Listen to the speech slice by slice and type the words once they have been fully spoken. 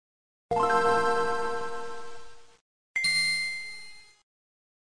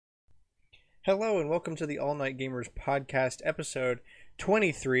Hello and welcome to the All Night Gamers podcast, episode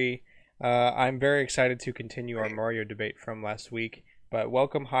 23. I'm very excited to continue our Mario debate from last week. But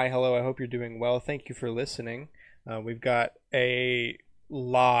welcome, hi, hello, I hope you're doing well. Thank you for listening. We've got a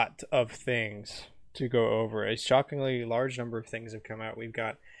lot of things to go over. A shockingly large number of things have come out. We've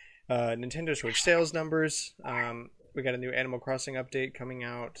got Nintendo Switch sales numbers. We got a new Animal Crossing update coming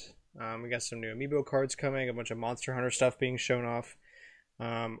out. We got some new Amiibo cards coming, a bunch of Monster Hunter stuff being shown off.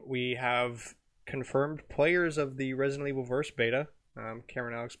 We have confirmed players of the Resident Evil Verse beta.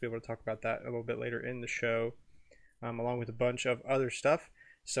 Cameron and Alex will be able to talk about that a little bit later in the show, along with a bunch of other stuff.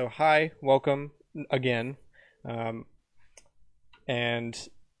 So hi, welcome again. And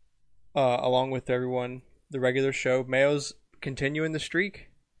along with everyone, the regular show, Mayo's continuing the streak.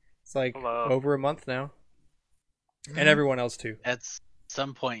 It's like over a month now. And everyone else too. At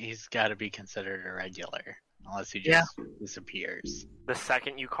some point, he's got to be considered a regular. Unless he just disappears. The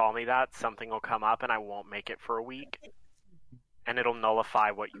second you call me that, something will come up and I won't make it for a week. And it'll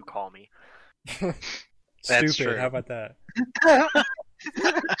nullify what you call me. Stupid, true. How about that?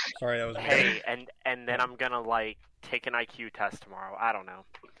 Sorry, that was weird. Hey, and then I'm gonna, take an IQ test tomorrow. I don't know.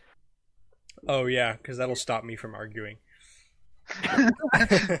 Oh, yeah, because that'll stop me from arguing.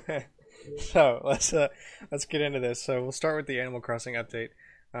 So, let's get into this. So, we'll start with the Animal Crossing update.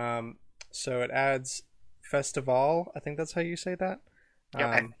 So, it adds Festival, I think that's how you say that. Yeah,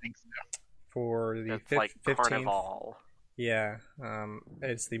 I think so. For the it's like 15th. Carnival. Yeah,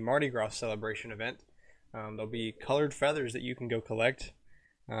 it's the Mardi Gras celebration event. There'll be colored feathers that you can go collect.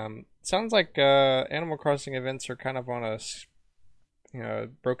 Sounds like Animal Crossing events are kind of on a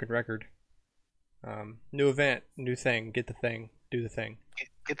broken record. New event, new thing, get the thing, do the thing.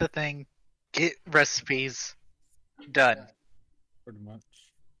 Get the thing, get recipes, done. Pretty much.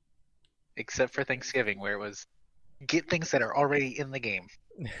 Except for Thanksgiving, where it was get things that are already in the game.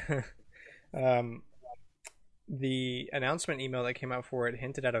 The announcement email that came out for it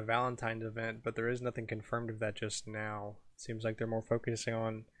hinted at a Valentine's event, but there is nothing confirmed of that just now. It seems like they're more focusing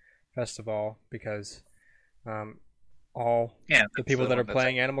on Festival because all the people that are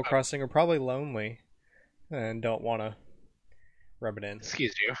playing Animal Crossing are probably lonely and don't want to rub it in.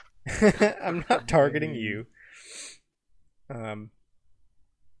 Excuse you. I'm not targeting you.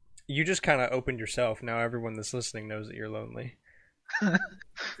 You just kind of opened yourself. Now everyone that's listening knows that you're lonely.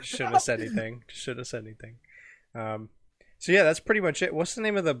 Shouldn't have said anything. So yeah, that's pretty much it. What's the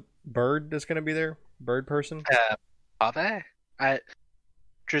name of the bird that's going to be there? Bird person? Ave?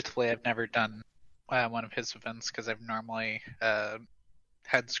 Truthfully, I've never done one of his events because I've normally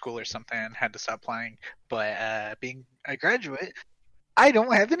had school or something and had to stop playing. But being a graduate, I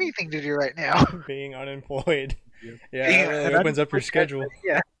don't have anything to do right now. Being unemployed. Yeah, it really opens up your schedule.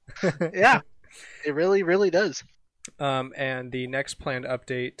 Yeah. Yeah, it really, really does. And the next planned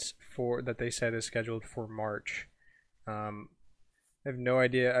update that they said is scheduled for March. I have no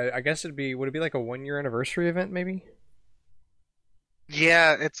idea. I guess would it be like a 1-year anniversary event, maybe?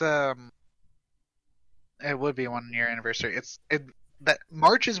 Yeah, it's it would be a 1-year anniversary. That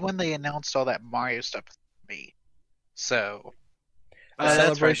March is when they announced all that Mario stuff to be. So a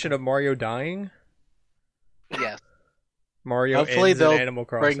celebration of Mario dying? Yes. Mario hopefully ends in they'll Animal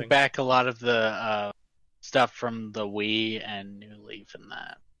Crossing. Bring back a lot of the stuff from the Wii and New Leaf and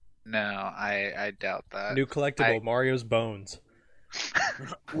that. No, I doubt that. New collectible, Mario's bones.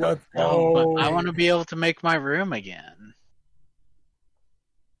 What? But I want to be able to make my room again.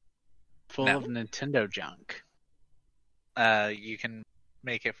 Full of Nintendo junk. You can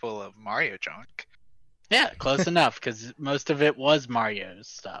make it full of Mario junk. Yeah, close enough, because most of it was Mario's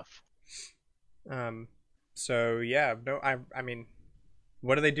stuff. So yeah, I mean,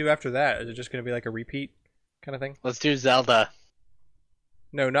 what do they do after that? Is it just going to be like a repeat kind of thing? Let's do Zelda.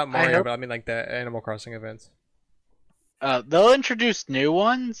 No, not Mario, but I mean like the Animal Crossing events. They'll introduce new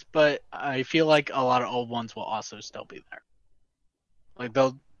ones, but I feel like a lot of old ones will also still be there.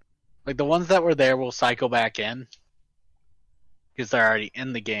 Like the ones that were there will cycle back in because they're already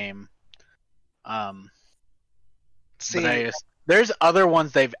in the game. There's other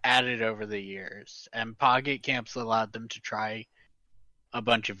ones they've added over the years, and Pocket Camps allowed them to try a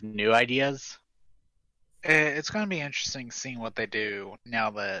bunch of new ideas. It's going to be interesting seeing what they do now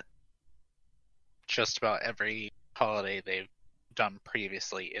that just about every holiday they've done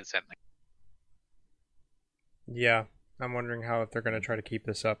previously is ending. Yeah, I'm wondering if they're going to try to keep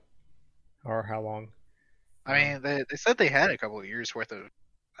this up, or how long. I mean, they said they had a couple of years worth of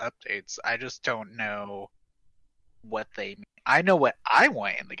updates. I just don't know what they mean. I know what I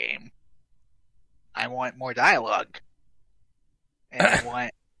want in the game. I want more dialogue. And I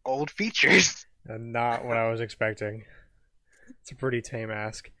want old features. Not what I was expecting. It's a pretty tame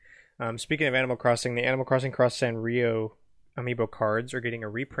ask. Speaking of Animal Crossing, the Animal Crossing Cross Sanrio amiibo cards are getting a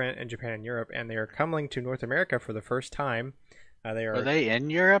reprint in Japan and Europe, and they are coming to North America for the first time. Were they in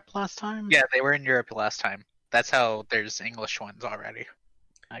Europe last time? Yeah, they were in Europe last time. That's how there's English ones already.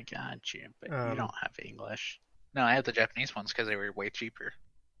 I got you, but you don't have English. No, I have the Japanese ones because they were way cheaper.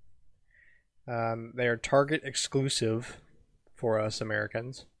 They are Target exclusive for us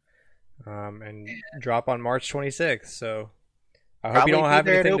Americans, and drop on March 26th. So I hope you don't have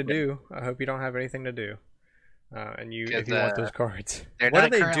anything to do. I hope you don't have anything to do. And if you want those cards,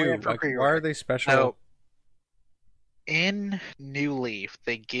 what do they do? Like, why are they special? So, in New Leaf,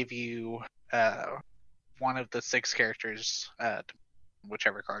 they give you one of the 6 characters,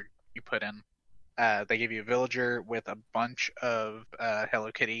 whichever card you put in. They give you a villager with a bunch of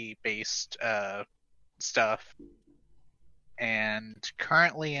Hello Kitty based stuff. And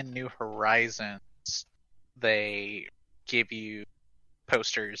currently in New Horizons, they give you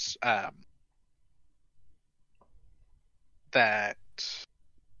posters that.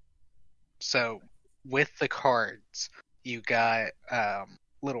 So with the cards, you got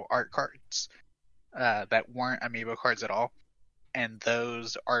little art cards that weren't amiibo cards at all. And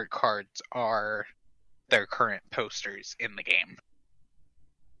those art cards are their current posters in the game.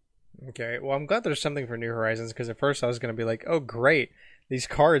 Okay, well, I'm glad there's something for New Horizons, because at first I was going to be like, oh, great, these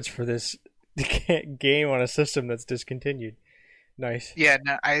cards for this game on a system that's discontinued. Nice. Yeah,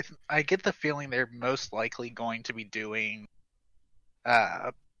 no, I get the feeling they're most likely going to be doing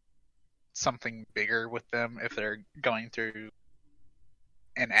something bigger with them if they're going through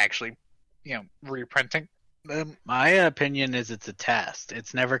and actually, reprinting them. My opinion is it's a test.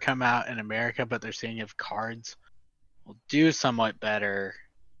 It's never come out in America, but they're seeing if cards will do somewhat better,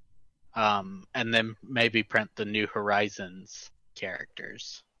 and then maybe print the New Horizons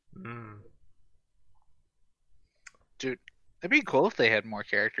characters. Dude, it'd be cool if they had more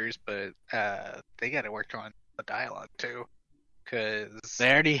characters, but they got to work on the dialogue too, because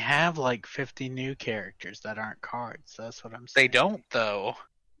they already have like 50 new characters that aren't cards. That's what I'm saying. They don't though.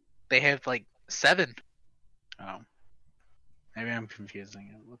 They have like 7. Oh, maybe I'm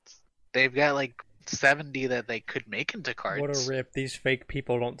confusing it. They've got like 70 that they could make into cards. What a rip! These fake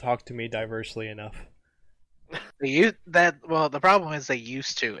people don't talk to me diversely enough. They use that. Well, the problem is they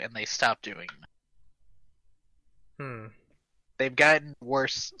used to, and they stopped doing it. They've gotten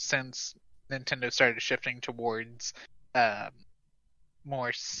worse since Nintendo started shifting towards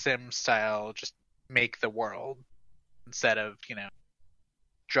more sim style, just make the world instead of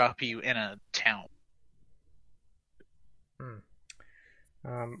drop you in a town.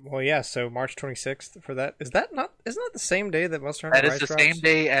 Well, yeah. So March 26th for that. Isn't that the same day that Monster Hunter Rise That is the drops? same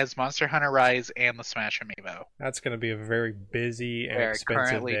day as Monster Hunter Rise and the Smash Amiibo. That's going to be a very busy and There are expensive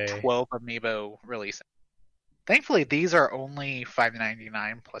currently day. 12 Amiibo releasing. Thankfully, these are only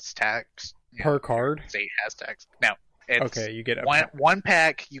 $5.99 plus tax. Per card? State has tax. No. It's Okay, you get one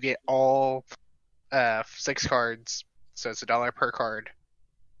pack. You get all 6 cards, so it's $1 per card.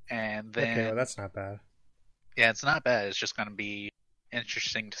 And then Okay, well, that's not bad. yeah, it's not bad. It's just going to be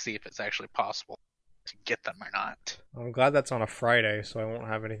interesting to see if it's actually possible to get them or not. I'm glad that's on a Friday, so I won't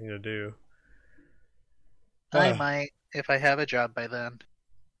have anything to do. I might if I have a job by then.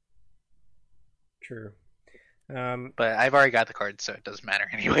 True. But I've already got the cards, so it doesn't matter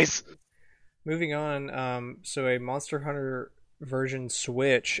anyways. Moving on, so a Monster Hunter version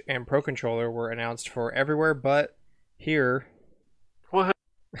Switch and Pro Controller were announced for everywhere but here. Woohoo.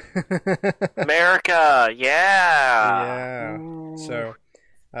 America, yeah. Yeah. So,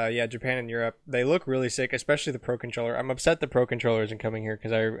 Japan and Europe, they look really sick, especially the Pro Controller. I'm upset the Pro Controller isn't coming here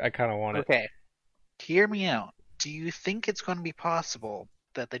because I kind of want it. Okay, hear me out. Do you think it's going to be possible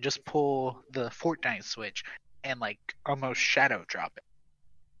that they just pull the Fortnite Switch and like almost shadow drop it?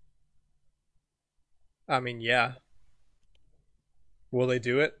 I mean, yeah. Will they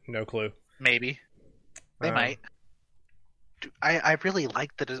do it? No clue. Maybe they might. Dude, I really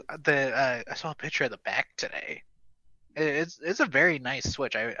like the I saw a picture of the back today. It's a very nice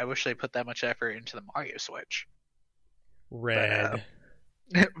Switch. I wish they put that much effort into the Mario Switch. Red.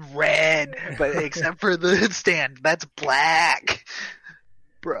 Red, but except for the stand, that's black.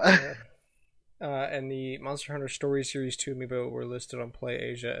 Bruh. And the Monster Hunter Story Series 2 amiibo were listed on Play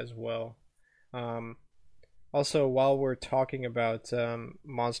Asia as well. Also, while we're talking about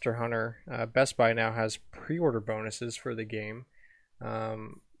Monster Hunter, Best Buy now has pre-order bonuses for the game.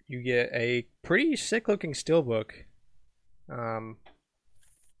 You get a pretty sick-looking steelbook.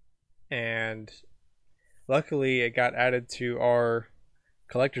 And luckily, it got added to our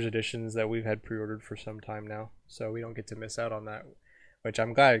collector's editions that we've had pre-ordered for some time now. So we don't get to miss out on that. which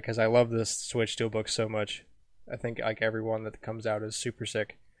I'm glad because I love this Switch Steelbook so much. I think like every one that comes out is super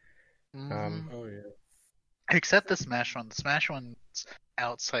sick. Oh yeah. Except the Smash one. The Smash one's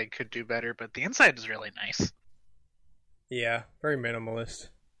outside could do better, but the inside is really nice. Yeah, very minimalist.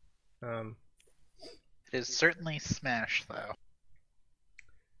 It is certainly Smash, though.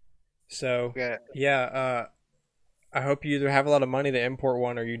 So Yeah. yeah, I hope you either have a lot of money to import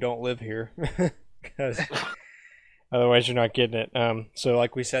one or you don't live here, because otherwise you're not getting it. So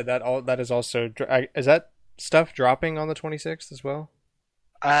like we said, that is also is that stuff dropping on the 26th as well?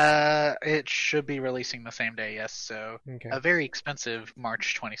 It should be releasing the same day, yes. So Okay. a very expensive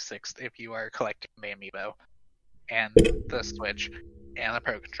March 26th if you are collecting the Amiibo and the Switch and the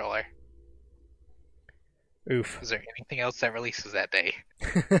Pro Controller. Oof. Is there anything else that releases that day?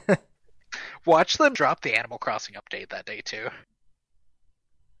 Watch them drop the Animal Crossing update that day too.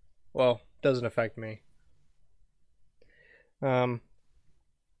 Well, doesn't affect me. Lara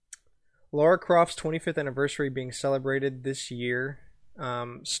Croft's 25th anniversary being celebrated this year,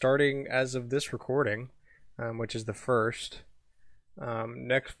 starting as of this recording, which is the first.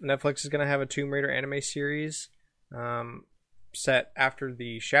 Netflix is going to have a Tomb Raider anime series set after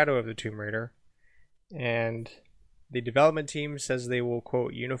the Shadow of the Tomb Raider, and the development team says they will,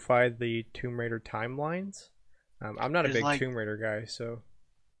 quote, unify the Tomb Raider timelines. I'm not a There's big like- Tomb Raider guy, so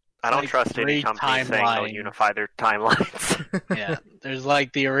I don't Like trust any three company saying they'll timeline. unify their timelines. Yeah, there's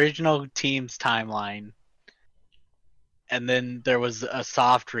like the original team's timeline, and then there was a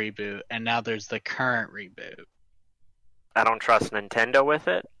soft reboot, and now there's the current reboot. I don't trust Nintendo with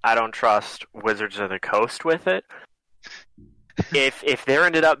it. I don't trust Wizards of the Coast with it. If there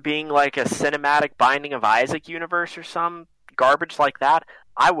ended up being like a cinematic Binding of Isaac universe or some garbage like that,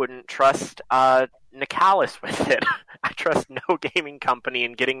 I wouldn't trust Nicalis with it. I trust no gaming company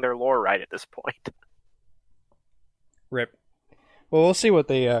in getting their lore right at this point. rip. Well, we'll see what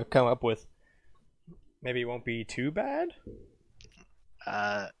they come up with. Maybe it won't be too bad.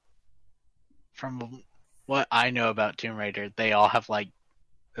 From what I know about Tomb Raider, they all have like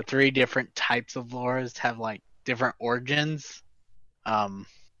the three different types of lores have like different origins.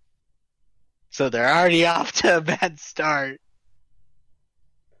 So they're already off to a bad start.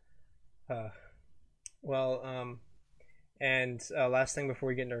 And last thing before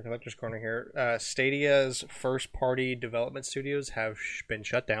we get into our collector's corner here, Stadia's first-party development studios have been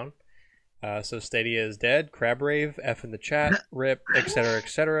shut down. So Stadia is dead. Crabrave, F in the chat, rip, etc.,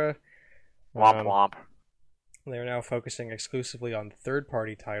 etc. Womp womp. They are now focusing exclusively on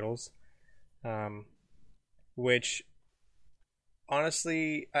third-party titles, which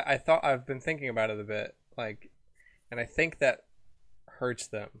honestly, I thought I've been thinking about it a bit, like, and I think that hurts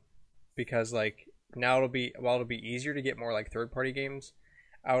them because like now it'll be easier to get more like third-party games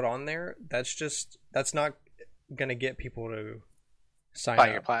out on there. That's not gonna get people to sign Buy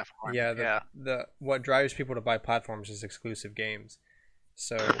up. your platform. Yeah, the what drives people to buy platforms is exclusive games.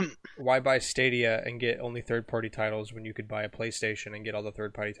 So why buy Stadia and get only third-party titles when you could buy a PlayStation and get all the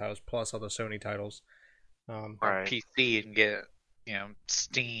third-party titles plus all the Sony titles, Right. PC and get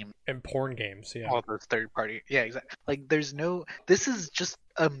Steam, and porn games? Yeah, all those third party. Yeah, exactly. Like there's no. This is just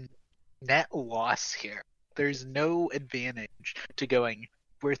a net loss here. There's no advantage to going.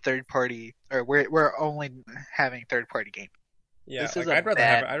 We're third party, or we're only having third party games. yeah. this Like, is a I'd rather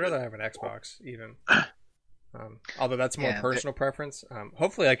bad have an Xbox even. Although that's more Yeah, personal preference.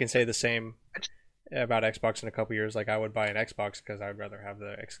 Hopefully, I can say the same about Xbox in a couple years. Like I would buy an Xbox because I would rather have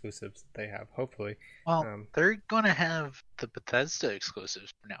the exclusives that they have. Hopefully, Well, they're gonna have the Bethesda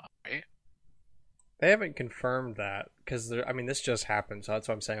exclusives from now, right? they haven't confirmed that because I mean this just happened, so that's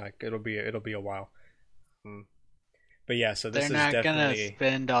what I'm saying. Like it'll be a while. But yeah, so this They're is not definitely gonna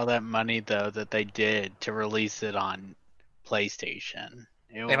spend all that money though that they did to release it on PlayStation.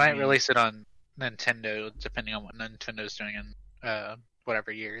 They might release it on Nintendo, depending on what Nintendo's doing in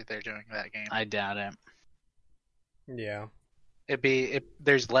whatever year they're doing that game. I doubt it. yeah.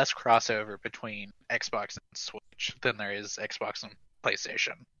 There's less crossover between Xbox and Switch than there is Xbox and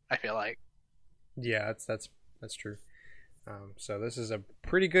PlayStation. I feel like. Yeah, that's true. So this is a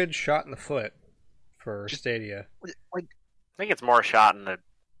pretty good shot in the foot for Stadia. Like I think it's more a shot in the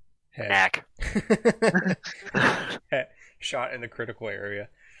Head. neck. Shot in the critical area.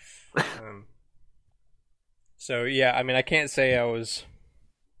 So yeah, I mean, I can't say I was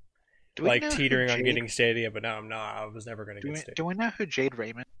do we like know who teetering on Jade- getting Stadia, but no, I'm not. I was never going to Do get we, Stadia. do we know who Jade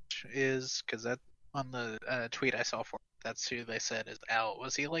Raymond is? Because that on the tweet I saw for that's who they said is out.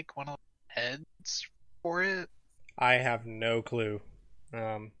 Was he like one of the heads for it? I have no clue.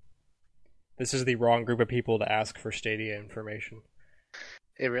 This is the wrong group of people to ask for Stadia information.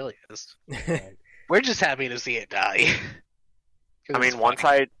 It really is. We're just happy to see it die. I mean, once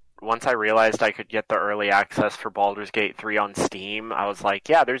I realized I could get the early access for Baldur's Gate 3 on Steam, I was like,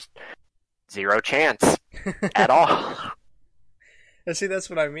 yeah, there's zero chance at all. And see, that's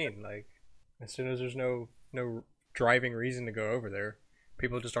what I mean. Like, as soon as there's no driving reason to go over there,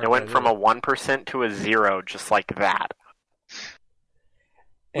 people just aren't. It went from a 1% to a 0 just like that.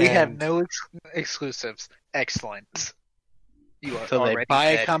 We have no exclusives. Excellent. You are So they already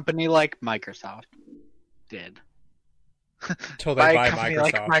buy dead. a company like Microsoft did. until they Buy buy a company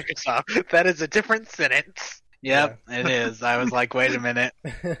Microsoft. like Microsoft. That is a different sentence. Yep, it is. I was like, wait a minute.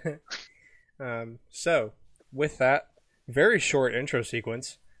 So, with that very short intro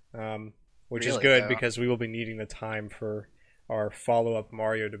sequence, which is Really, good though. because we will be needing the time for our follow-up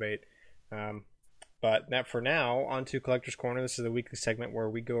Mario debate. But for now, on to Collector's Corner. This is the weekly segment where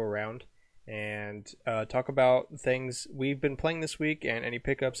we go around and talk about things we've been playing this week and any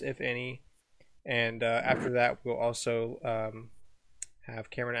pickups, if any. And after that, we'll also have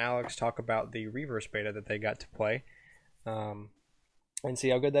Cameron and Alex talk about the Reverse beta that they got to play and see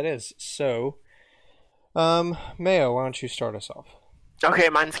how good that is. So, Mayo, why don't you start us off? Okay,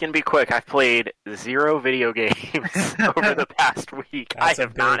 mine's gonna be quick. I've played 0 video games over the past week. That's I a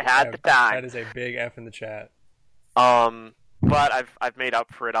have not big had F. the time. That is a big F in the chat. But I've made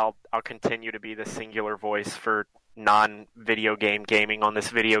up for it. I'll continue to be the singular voice for non-video game gaming on this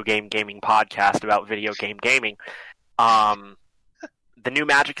video game gaming podcast about video game gaming. The new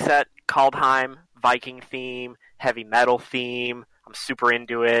Magic set, Kaldheim, Viking theme, heavy metal theme. I'm super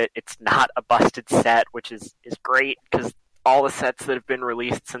into it. It's not a busted set, which is great because all the sets that have been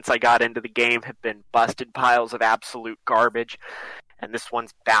released since I got into the game have been busted piles of absolute garbage, and this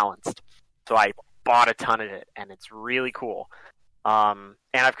one's balanced. So I bought a ton of it, and it's really cool. And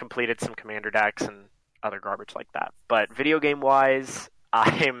I've completed some commander decks and other garbage like that. But video game wise,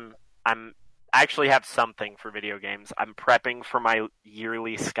 I actually have something for video games. I'm prepping for my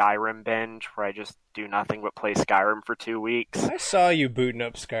yearly Skyrim binge, where I just do nothing but play Skyrim for 2 weeks. I saw you booting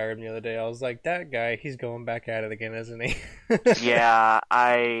up Skyrim the other day. I was like, that guy, he's going back at it again, isn't he? Yeah,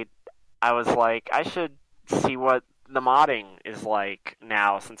 I was like, I should see what the modding is like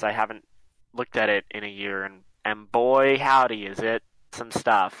now, since I haven't looked at it in a year, and boy howdy is it some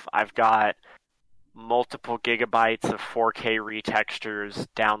stuff. I've got multiple gigabytes of 4K retextures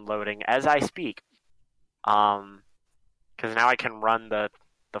downloading as I speak, because now I can run the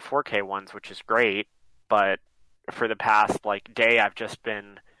 4K ones, which is great. But for the past day, I've just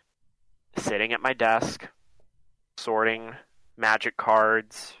been sitting at my desk sorting Magic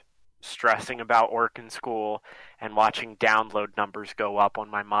cards, stressing about work and school, and watching download numbers go up on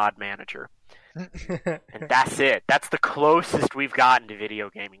my mod manager. And that's it. That's the closest we've gotten to video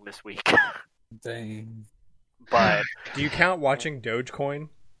gaming this week. Dang. But Do you count watching Dogecoin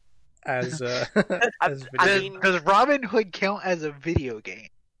as as I video? mean, Does Robin Hood count as a video game?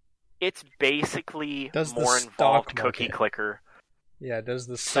 it's basically Does the more stock involved cookie market- clicker. Yeah, does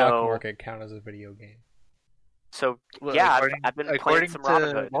the stock So- market count as a video game? So Well, yeah, according I've been playing according some to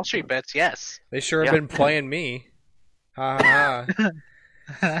Robinhood. Wall Street Bets, yes. They sure have Yeah. been playing me. Ha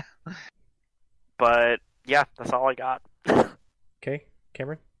ha. But yeah, that's all I got. Okay,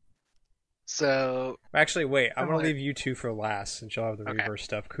 Cameron? So Actually, wait. I'm Oh, going to wait. leave you two for last since you'll have the Okay. reverse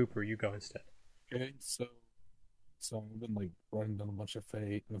stuff. Cooper, you go instead. Okay, so I've been writing down a bunch of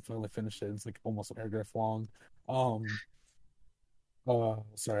Fate, and I finally finished it. It's almost a paragraph long.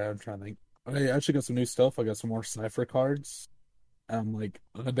 Sorry, I'm trying to think. I actually got some new stuff. I got some more Cypher cards. And I'm like,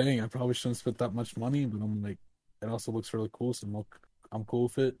 oh, dang, I probably shouldn't spend that much money, but I'm like, it also looks really cool, so I'm cool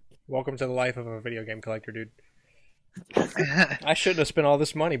with it. Welcome to the life of a video game collector, dude. I shouldn't have spent all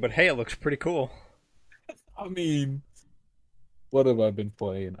this money, but hey, it looks pretty cool. I mean, what have I been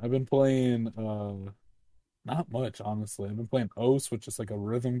playing? I've been playing not much, honestly. I've been playing Oath, which is like a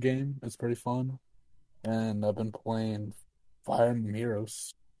rhythm game. It's pretty fun. And I've been playing Fire and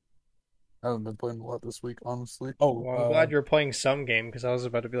Miros. I haven't been playing a lot this week, honestly. Oh, Well, I'm glad you're playing some game because I was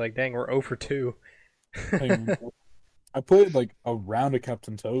about to be like, dang, we're 0 for 2. I played a round of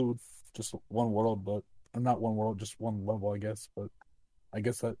Captain Toad, just one world, but not one world, just one level, I guess. But I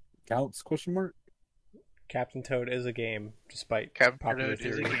guess that counts? Question mark. Captain Toad is a game, despite Captain popular Toad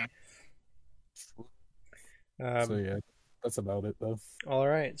is a theory. game. So yeah, that's about it though. All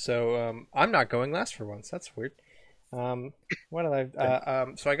right, so I'm not going last for once. That's weird. What did I?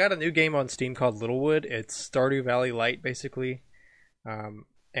 So I got a new game on Steam called Littlewood. It's Stardew Valley Light, basically,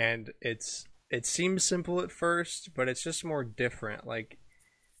 and it seems simple at first, but it's just more different.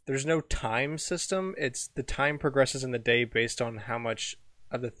 There's no time system. It's the time progresses in the day based on how much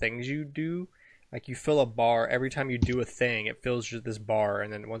of the things you do. You fill a bar every time you do a thing. It fills just this bar,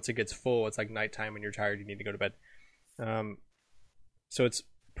 and then once it gets full, it's nighttime and you're tired. You need to go to bed. so it's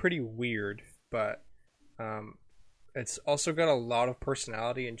pretty weird, but it's also got a lot of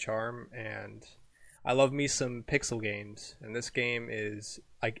personality and charm, and I love me some pixel games, and this game is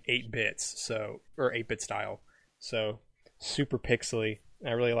like 8 bits, or 8-bit style, so super pixely.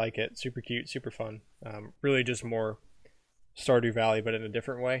 I really like it. Super cute, super fun. Really just more Stardew Valley, but in a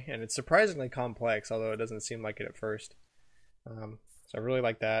different way, and it's surprisingly complex, although it doesn't seem like it at first. So I really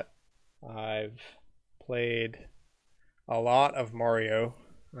like that. I've played a lot of Mario.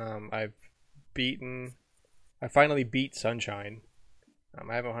 I finally beat Sunshine.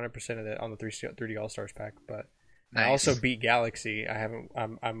 I haven't 100% of it on the 3D All Stars pack, but I also beat Galaxy.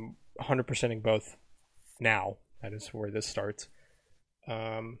 I'm 100%ing both now. That is where this starts.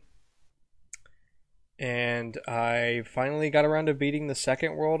 And I finally got around to beating the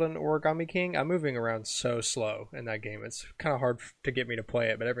second world in Origami King. I'm moving around so slow in that game. It's kind of hard to get me to play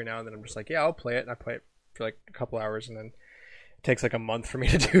it, but every now and then I'm just like, yeah, I'll play it. And I play it for like a couple hours, and then it takes like a month for me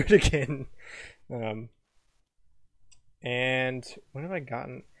to do it again. And when have I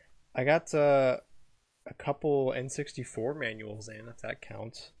gotten? I got a couple N64 manuals in, if that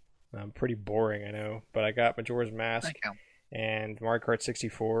counts. Pretty boring, I know, but I got Majora's Mask and Mario Kart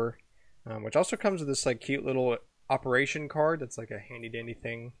 64, which also comes with this like cute little operation card that's like a handy dandy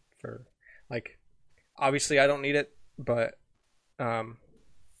thing for, like, obviously I don't need it, but I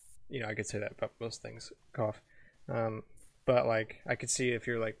could say that about most things. Cough. But like I could see if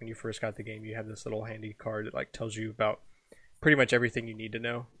you're like when you first got the game, you have this little handy card that like tells you about pretty much everything you need to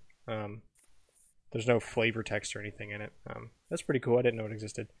know. There's no flavor text or anything in it. That's pretty cool. I didn't know it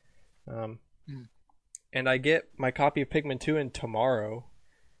existed. And I get my copy of Pikmin 2 in tomorrow.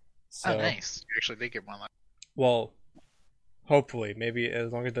 So, nice. You actually did get one. Well, hopefully. Maybe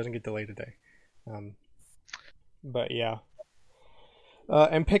as long as it doesn't get delayed today. But yeah.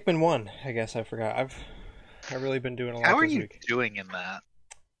 And Pikmin 1, I guess I forgot. I've really been doing a lot this week. How are you doing in that?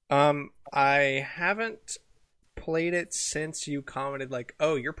 I haven't played it since you commented like,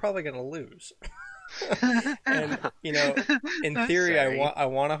 "Oh, you're probably gonna lose." And in theory, I want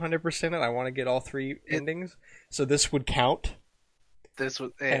 100% it. I want to get all 3 endings, so this would count. This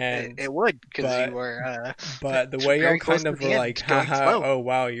would it would because you were. But the way y'all kind of were like, "Haha, oh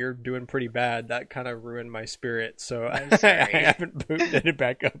wow, you're doing pretty bad," that kind of ruined my spirit. So I haven't booted it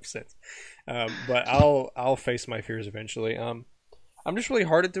back up since. But I'll face my fears eventually. I'm just really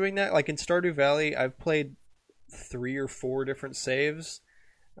hard at doing that. Like in Stardew Valley, I've played 3 or 4 different saves,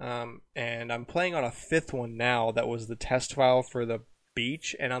 and I'm playing on a 5th one now. That was the test file for the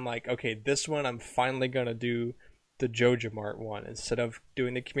beach, and I'm like, okay, this one I'm finally gonna do the Joja Mart one instead of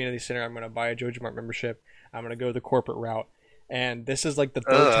doing the community center. I'm gonna buy a Joja Mart membership. I'm gonna go the corporate route. And this is like the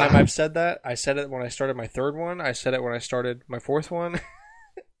 3rd time I've said that. I said it when I started my 3rd one. I said it when I started my 4th one.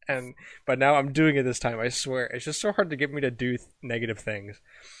 But now I'm doing it this time. I swear, it's just so hard to get me to do negative things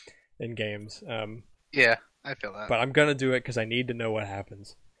in games. Yeah, I feel that. But I'm gonna do it because I need to know what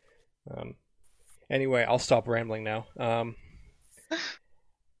happens. Anyway, I'll stop rambling now.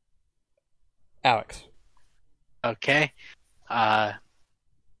 Alex. Okay.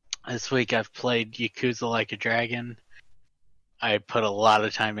 This week I've played Yakuza Like a Dragon. I put a lot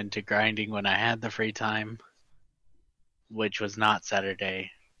of time into grinding when I had the free time, which was not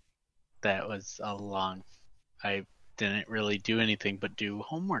Saturday. That was I didn't really do anything but do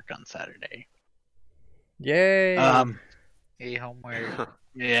homework on Saturday. Yay! Hey, homework.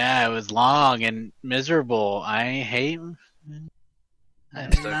 Yeah, it was long and miserable. I hate.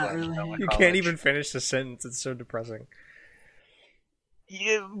 I'm so glad you know You can't even finish the sentence. It's so depressing.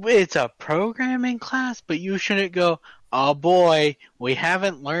 It's a programming class, but you shouldn't go, oh boy, we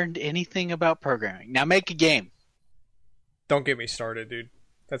haven't learned anything about programming. Now make a game. Don't get me started, dude.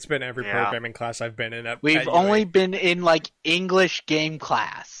 That's been every programming class I've been in. We've only been in, like, English game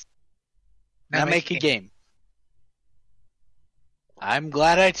class. Now make a game. I'm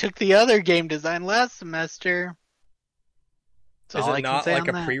glad I took the other game design last semester. Is it not like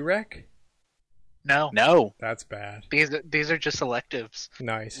a prereq? No. That's bad. These are just electives.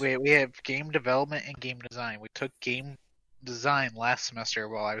 Nice. We have game development and game design. We took game design last semester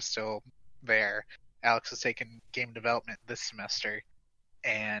while I was still there. Alex has taken game development this semester,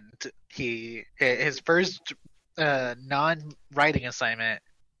 and his first non-writing assignment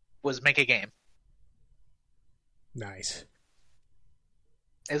was make a game. Nice.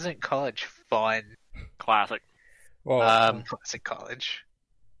 Isn't college fun? Classic. Well, classic college.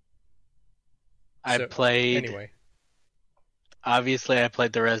 I played. Obviously, I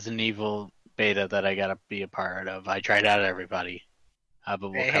played the Resident Evil beta that I got to be a part of. I tried out everybody, but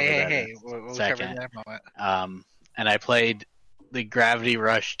we'll cover that in a second. Cover that in a moment. And I played the Gravity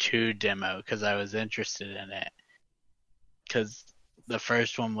Rush 2 demo because I was interested in it. Because the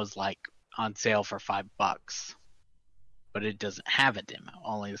first one was like on sale for $5, but it doesn't have a demo.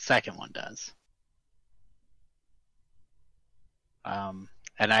 Only the second one does.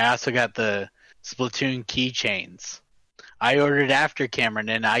 And I also got the Splatoon keychains. I ordered after Cameron,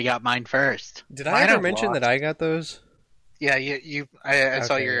 and I got mine first. Did I ever mention that I got those? Yeah, I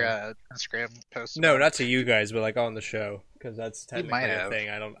saw Okay, your yeah. Instagram post. No, about not to you guys, but like on the show, because that's You technically might a have. thing.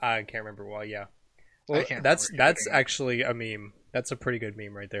 I can't remember. Well, yeah. Well, can't that's remember either. actually a meme. That's a pretty good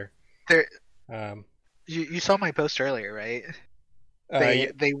meme right there. There, Um, you saw my post earlier, right?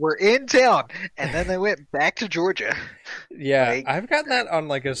 yeah, They were in town, and then they went back to Georgia. yeah, like- I've gotten that on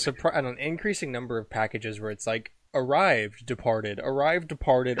like on an increasing number of packages where it's like arrived, departed, arrived,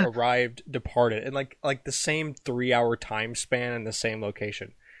 departed, arrived, departed, and like the same 3-hour time span in the same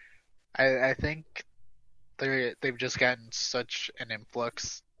location. I think they've just gotten such an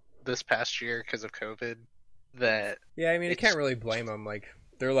influx this past year because of COVID that Yeah, I mean, I can't really blame them. Like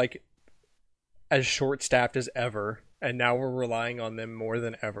they're like as short-staffed as ever, and now we're relying on them more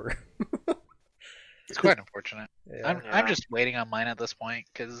than ever. it's quite unfortunate. Yeah. I'm just waiting on mine at this point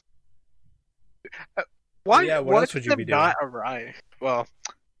because why? Yeah, what why else would did you them be doing? not arrive? Well,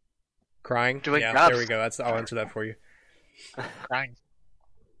 Crying? Doing Yeah, jobs. there we go. I'll answer that for you. crying.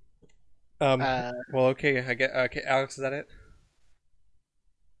 Well, okay. I get. Okay, Alex, is that it?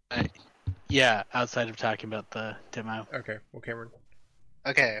 Yeah, outside of talking about the demo. Okay. Well, Cameron.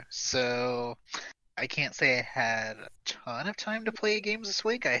 Okay, so I can't say I had a ton of time to play games this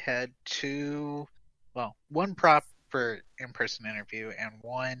week. I had one proper in-person interview and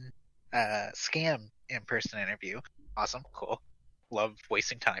one scam in-person interview. Awesome, cool. Love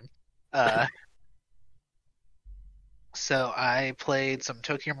wasting time. So I played some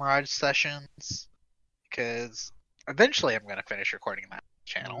Tokyo Mirage sessions because eventually I'm going to finish recording that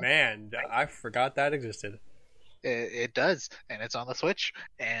channel. Man, I forgot that existed. It does, and it's on the Switch,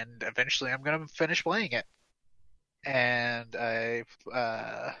 and eventually I'm gonna finish playing it. And I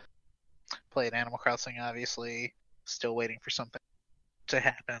played Animal Crossing, obviously, still waiting for something to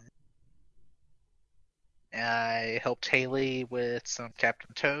happen. I helped Haley with some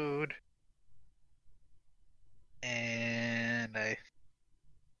Captain Toad, and I think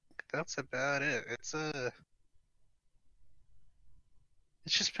that's about it. It's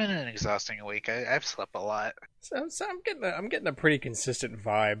just been an exhausting week. I've slept a lot. So I'm getting a pretty consistent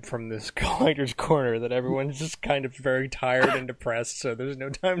vibe from this collector's corner that everyone's just kind of very tired and depressed. So there's no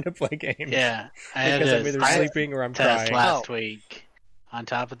time to play games. Yeah, I had because I'm a either science sleeping or I'm test crying. last week. On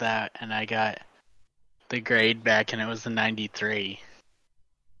top of that, and I got the grade back, and it was a 93.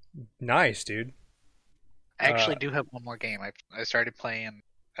 Nice, dude. I actually do have one more game. I started playing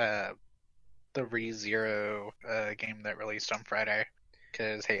the ReZero game that released on Friday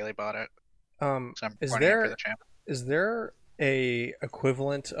because Haley bought it. So I'm Is running it for there the champ. is there a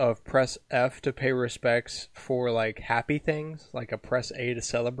equivalent of press F to pay respects for like happy things, like a press A to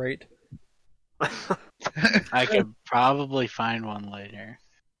celebrate? I could probably find one later.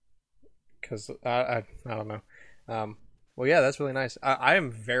 Because I don't know. Well, yeah, that's really nice. I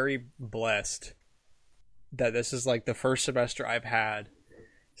am very blessed that this is like the first semester I've had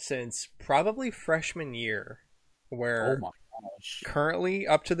since probably freshman year, where Oh my gosh. currently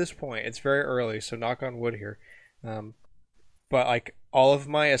up to this point, it's very early, so knock on wood here. But like all of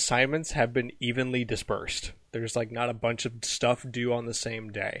my assignments have been evenly dispersed. There's like not a bunch of stuff due on the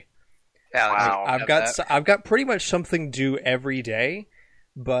same day. Alex, Wow. I've got pretty much something due every day,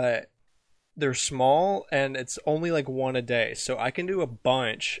 but they're small and it's only like one a day, so I can do a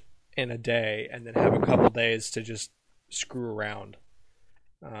bunch in a day and then have a couple days to just screw around,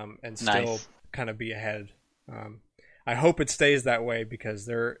 and still Nice. kind of be ahead. I hope it stays that way because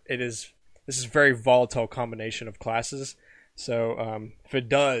this is a very volatile combination of classes. So if it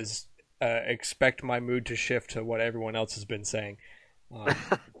does, expect my mood to shift to what everyone else has been saying.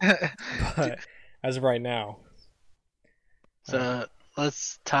 But as of right now, So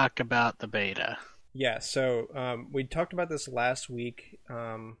let's talk about the beta. yeah. So we talked about this last week,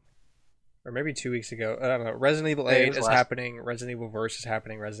 or maybe 2 weeks ago. I don't know. Resident Evil Yeah, it 8 was is last- happening. Resident Evil Verse is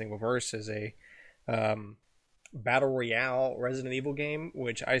happening. Resident Evil Verse is a battle royale Resident Evil game,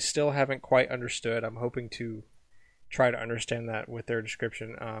 which I still haven't quite understood. I'm hoping to try to understand that with their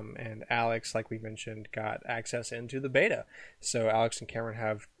description. And Alex, like we mentioned, got access into the beta. So Alex and Cameron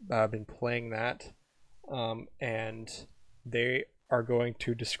have been playing that, and they are going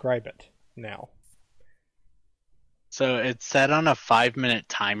to describe it now. So it's set on a 5-minute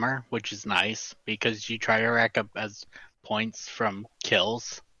timer, which is nice because you try to rack up as points from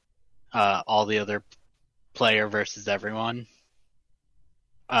kills, all the other player versus everyone.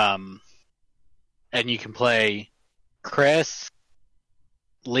 And you can play Chris,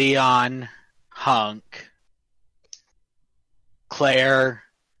 Leon, Hunk, Claire,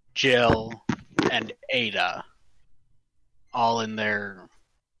 Jill, and Ada, all in their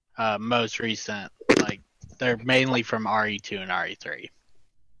most recent. Like they're mainly from RE2 and RE3.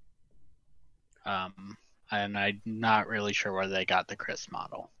 And I'm not really sure where they got the Chris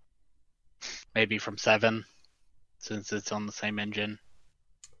model. Maybe from 7, since it's on the same engine.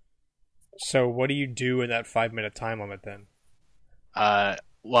 So what do you do in that 5-minute time limit then?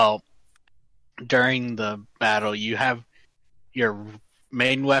 Well, during the battle, you have your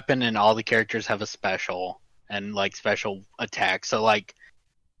main weapon, and all the characters have a special and like special attacks. So like,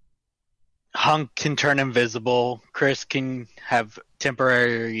 Hunk can turn invisible. Chris can have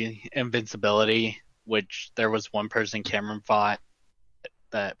temporary invincibility, which there was one person Cameron fought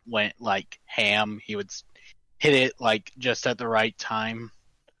that went like ham. He would hit it like just at the right time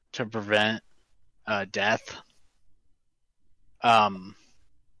to prevent death. I'm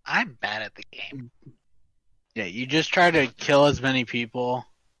bad at the game. Yeah, you just try to kill as many people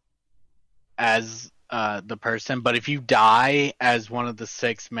as the person, but if you die as one of the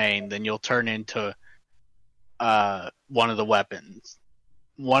 6 main, then you'll turn into one of the weapons.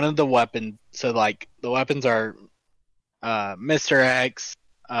 One of the weapons, so like the weapons are Mr. X,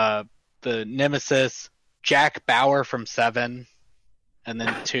 the Nemesis, Jack Bauer from 7, and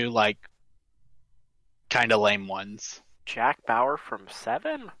then 2 like kind of lame ones. Jack Bauer from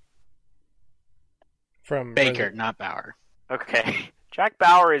 7? From Baker, not Bauer. Okay. Jack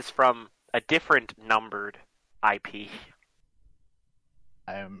Bauer is from a different numbered IP.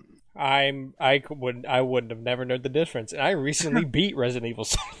 I wouldn't have never known the difference. And I recently beat Resident Evil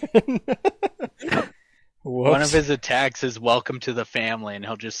 7. One of his attacks is "Welcome to the family," and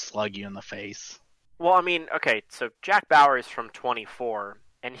he'll just slug you in the face. Well, I mean, okay, so Jack Bauer is from 24,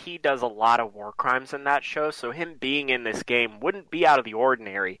 and he does a lot of war crimes in that show, so him being in this game wouldn't be out of the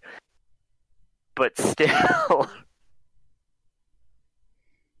ordinary. But still...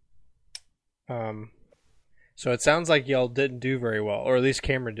 So it sounds like y'all didn't do very well, or at least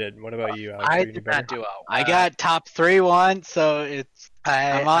Cameron did. What about you, Alex? I Did you did better? not do well. I got top 3 once, so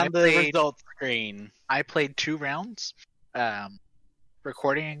I'm on the played, results screen. I played 2 rounds.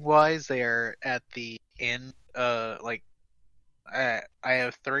 Recording wise, they are at the end. I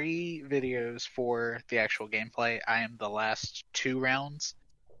have 3 videos for the actual gameplay. I am the last 2 rounds.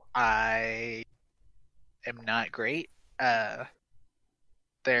 I am not great.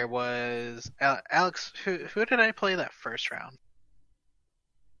 There was Alex. Who did I play that first round?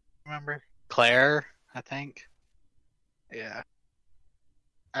 Remember? Claire, I think. Yeah.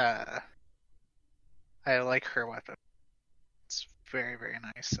 I like her weapon. It's very, very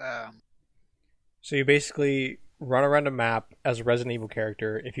nice. So you basically run around a map as a Resident Evil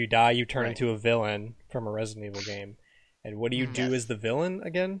character. If you die, you turn Right. into a villain from a Resident Evil game. And what do you do Yes. as the villain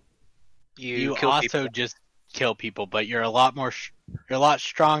again? You kill also people. just kill people, but you're a lot more. You're a lot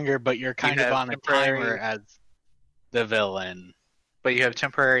stronger, but you're kind of have on a temporary- timer as the villain. But you have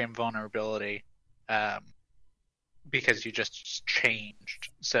temporary invulnerability, because you just changed.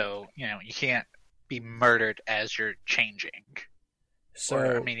 So you can't be murdered as you're changing or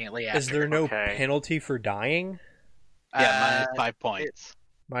So immediately after. is there no Okay. penalty for dying? Yeah, minus 5 points.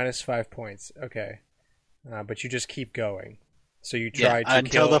 Minus 5 points. Okay. But you just keep going. So you Yeah, try to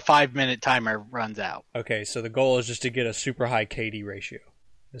until kill... the 5-minute timer runs out. Okay, so the goal is just to get a super high KD ratio,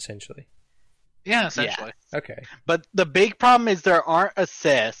 essentially. Yeah, essentially. Okay. But the big problem is there aren't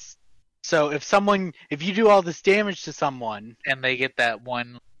assists. So if you do all this damage to someone, And they get that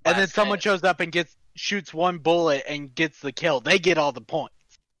one. and then last someone hit. shows up and shoots one bullet and gets the kill, they get all the points.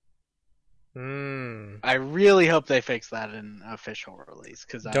 I really hope they fix that in official release.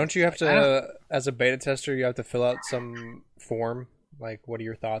 Don't you have to, as a beta tester, you have to fill out some form, like what are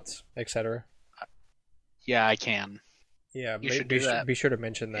your thoughts, etc.? Yeah, I can. Yeah, You should do that. be sure to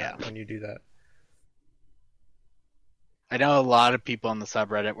mention that Yeah. when you do that. I know a lot of people on the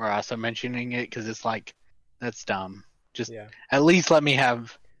subreddit were also mentioning it because it's like, that's dumb. Just Yeah. at least let me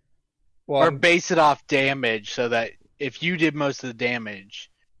have, Well, or base it off damage so that if you did most of the damage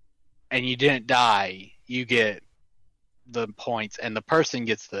and you didn't die, you get the points and the person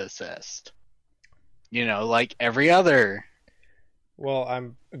gets the assist. Like every other. well,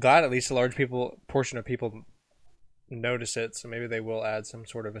 I'm glad at least a large portion of people notice it, so maybe they will add some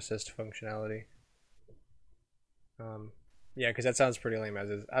sort of assist functionality. Yeah, because that sounds pretty lame as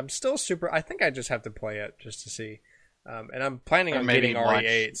is. I'm still I think I just have to play it just to see. And I'm planning Or on maybe getting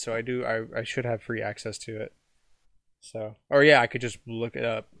RE8, so I should have free access to it. So, or yeah, I could just look it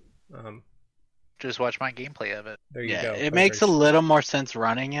up. Just watch my gameplay of it. There you Yeah, go. it makes a little more sense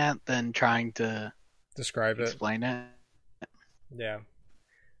running it than trying to describe it. explain it. Yeah.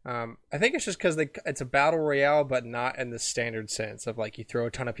 I think it's just because it's a battle royale, but not in the standard sense of like you throw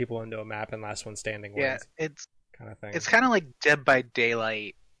a ton of people into a map and last one standing Yeah, wins, it's kind of thing. it's kind of like Dead by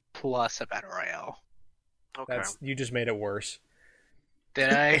Daylight plus a battle royale. Okay. You just made it worse.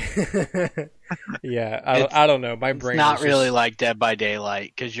 Did I? Yeah, I don't know. My It's brain not was really just- like Dead by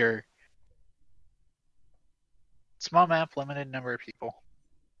Daylight because you're. Small map, limited number of people.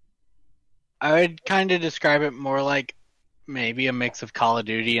 I would kind of describe it more like maybe a mix of Call of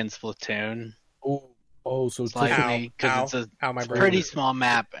Duty and Splatoon, Oh, so it's slightly, because it's a Ow, my brain. pretty small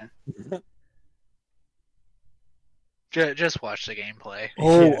map. Just watch the gameplay.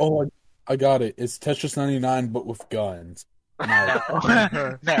 Oh, I got it. It's Tetris 99, but with guns. No.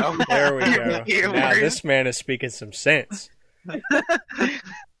 No. There we go. You're Now worse. this man is speaking some sense.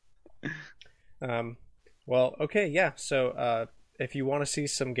 Well, okay, yeah. So, if you want to see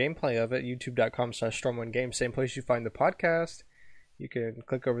some gameplay of it, youtube.com/StormWindGames, same place you find the podcast. You can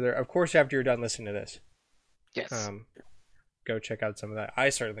click over there. Of course, after you're done listening to this, Yes. go check out some of that. I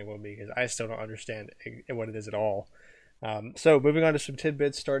certainly will be because I still don't understand what it is at all. So, moving on to some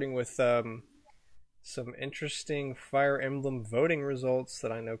tidbits, starting with some interesting Fire Emblem voting results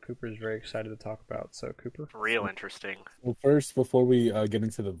that I know Cooper is very excited to talk about. So, Cooper? Real interesting. Well, first, before we get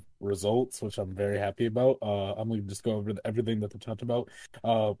into the results, which I'm very happy about, I'm going to just go over everything that they talked about.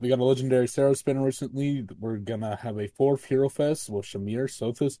 We got a legendary Sarah spinner recently. We're going to have a 4th Hero Fest with Shamir,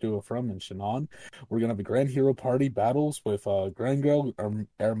 Sothis, Duo From, and Shannon. We're going to have a Grand Hero Party battles with Grangel,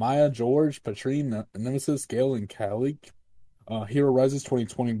 Ermaya, George, Patrine, Nemesis, Gale, and Kalik. Hero Rises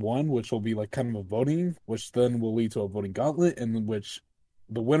 2021, which will be like kind of a voting, which then will lead to a voting gauntlet, in which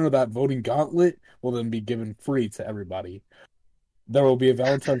the winner of that voting gauntlet will then be given free to everybody. There will be a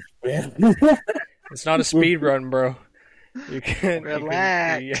Valentine's ban. It's not a speed run, bro. You can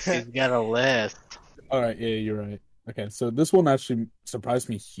Relax. He's got a list. All right, yeah, you're right. Okay, so this one actually surprised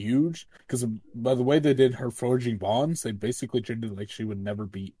me huge because by the way they did her forging bonds, they basically treated it like she would never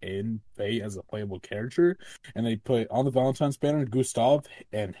be in Fate as a playable character, and they put on the Valentine's banner Gustav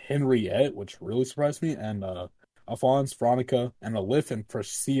and Henriette, which really surprised me, and Alphonse, Veronica, and a Lif and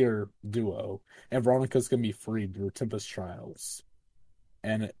Fraseer duo, and Veronica's gonna be free through Tempest Trials,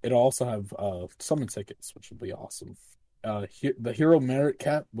 and it'll also have summon tickets, which will be awesome. The hero merit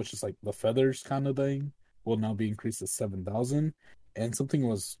cap, which is like the feathers kind of thing, will now be increased to 7,000. And something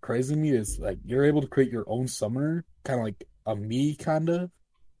was crazy to me is like you're able to create your own summoner, kind of like a me, kind of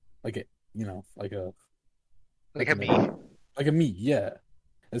like a like a me, yeah.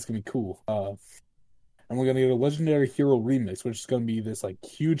 It's gonna be cool. And we're gonna get a legendary hero remix, which is gonna be this like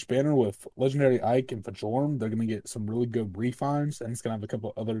huge banner with legendary Ike and Fajorm. They're gonna get some really good refines, and it's gonna have a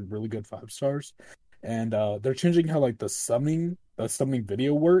couple other really good 5-stars. And they're changing how like the summoning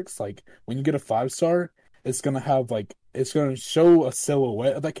video works. Like when you get a 5-star, it's gonna have like it's gonna show a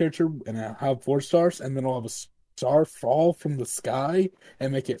silhouette of that character and it'll have 4 stars, and then it'll have a star fall from the sky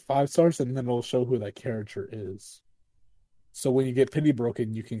and make it 5 stars, and then it'll show who that character is. So when you get pity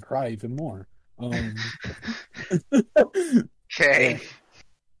broken, you can cry even more. Okay.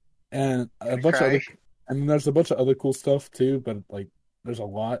 And a Gonna bunch of cry. other, and there's a bunch of other cool stuff too, but like there's a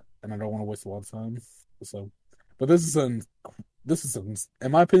lot, and I don't want to waste a lot of time. So, but this is in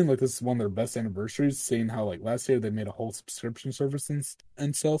my opinion, like this is one of their best anniversaries, seeing how like last year they made a whole subscription service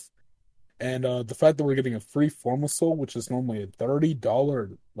and stuff. And the fact that we're getting a free Formal Soul, which is normally a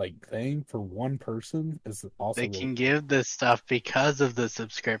 $30 like thing for one person, is also They can give this stuff because of the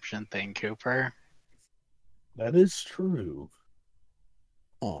subscription thing, Cooper. that is true.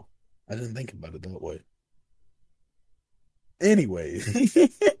 Oh, I didn't think about it that way. Anyway,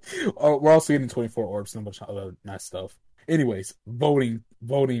 we're also getting 24 orbs and a bunch of other nice stuff. Anyways, voting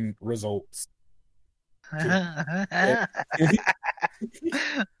results.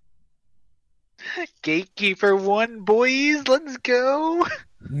 Gatekeeper 1, boys, let's go.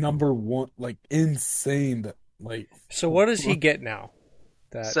 Number one, like insane. That like So what does he get now?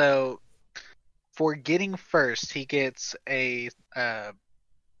 That So, for getting first, he gets a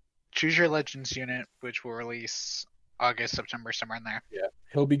Choose Your Legends unit, which will release August, September, somewhere in there.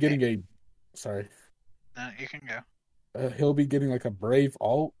 he'll be getting a sorry. You can go. He'll be getting like a brave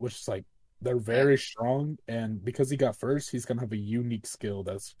alt, which is like they're very strong, and because he got first, he's gonna have a unique skill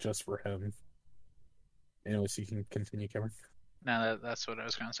that's just for him. Anyways, you can continue, Cameron. No, that's what I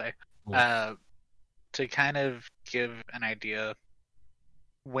was going to say. Oh. To kind of give an idea,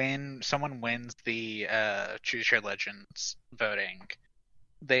 when someone wins the Choose Your Legends voting,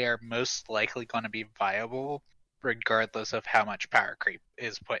 they are most likely going to be viable regardless of how much power creep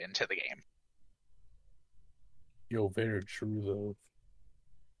is put into the game. Yo, very true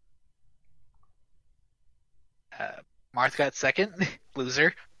though. Marth got second,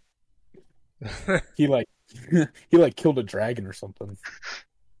 loser. He like he like killed a dragon or something.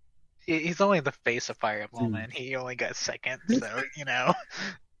 He's only the face of Fire Emblem, and he only got second, so,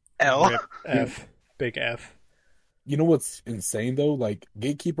 L. Rip F. Big F. You know what's insane though? Like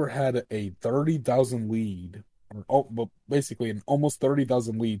Gatekeeper had a 30,000 lead, well, basically an almost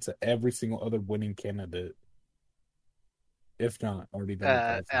 30,000 lead to every single other winning candidate, if not already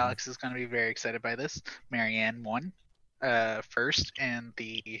done. Alex is going to be very excited by this. Marianne won first in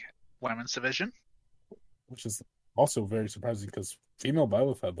the women's division. Which is also very surprising because female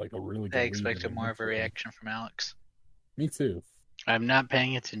Byleth had like a really good I lead expected in more of a the- reaction from Alex. Me too. I'm not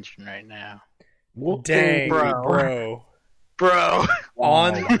paying attention right now. Whoa. Dang, bro. bro. Bro!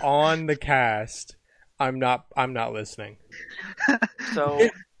 On the cast. I'm not listening. So,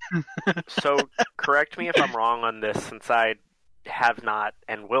 so correct me if I'm wrong on this, since I have not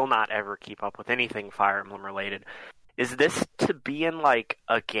and will not ever keep up with anything Fire Emblem related. Is this to be in like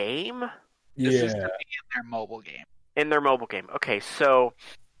a game? This is Yeah. to be in their mobile game. In their mobile game. Okay, so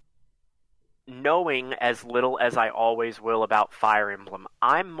knowing as little as I always will about Fire Emblem,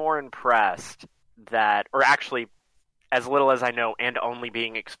 I'm more impressed that, or actually, as little as I know and only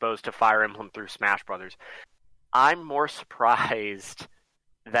being exposed to Fire Emblem through Smash Brothers, I'm more surprised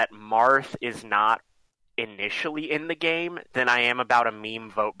that Marth is not initially in the game than I am about a meme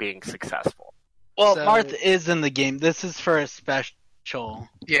vote being successful. Well, So- Marth is in the game. This is for a special.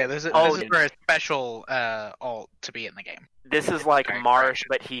 Yeah, this is Oh, for a special alt to be in the game. This is like Sorry, Marth, correction.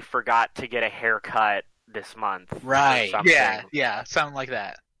 but he forgot to get a haircut this month. or Right. something. Yeah, something like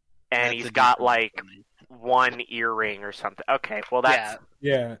that. And That's he's a got different like thing. one earring or something. Okay, well that's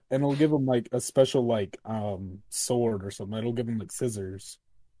Yeah, and it'll give him like a special like sword or something. It'll give him like scissors.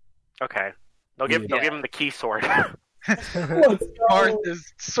 okay. They'll give Yeah. him the key sword. Let's Marth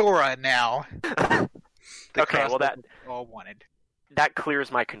is Sora now. The Okay, well, that- crossover we all wanted. That clears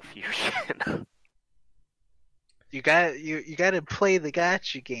my confusion. You got to play the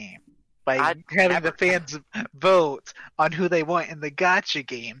gacha game by I having never- the fans vote on who they want in the gacha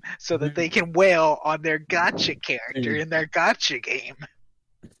game, so that they can wail on their gacha character in their gacha game.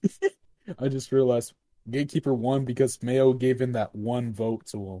 I just realized Gatekeeper won because Mayo gave in that one vote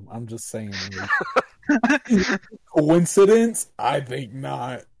to him. I'm just saying. Like, coincidence? I think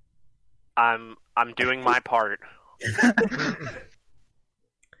not. I'm doing my part.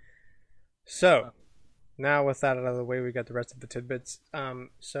 So, now with that out of the way, we got the rest of the tidbits.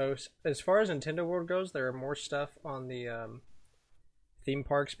 So as far as Nintendo World goes, there are more stuff on the theme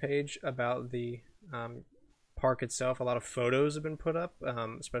parks page about the park itself. A lot of photos have been put up,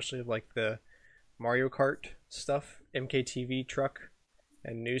 especially of like the Mario Kart stuff, MKTV truck,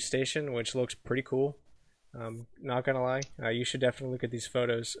 and news station, which looks pretty cool. Not gonna lie, you should definitely look at these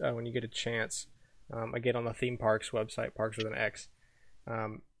photos when you get a chance. Again, on the theme parks website, Parks with an X.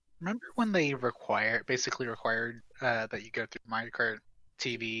 Remember when they basically required that you go through Mario Kart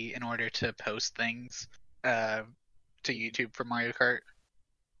TV in order to post things to YouTube for Mario Kart,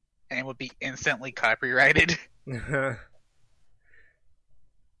 and it would be instantly copyrighted?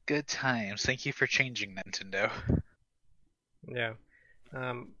 Good times. Thank you for changing, Nintendo. Yeah.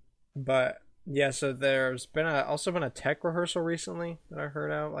 But yeah, so there's been also been a tech rehearsal recently that I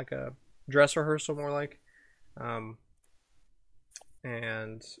heard out, like a dress rehearsal more like.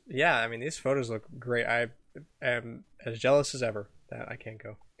 And yeah, I mean these photos look great. I am as jealous as ever that I can't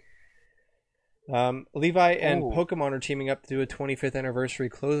go. Levi and Pokemon are teaming up to do a 25th anniversary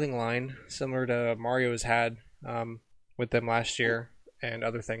clothing line similar to Mario's had with them last year and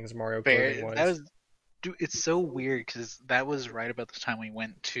other things Mario clothing was. Dude, it's so weird because that was right about the time we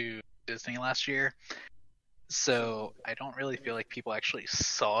went to Disney last year. So I don't really feel like people actually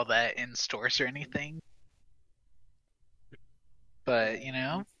saw that in stores or anything. But,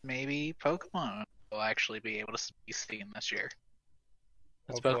 maybe Pokemon will actually be able to be seen this year.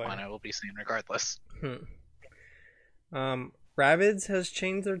 It's Hopefully. Pokemon, it will be seen regardless. Rabbids has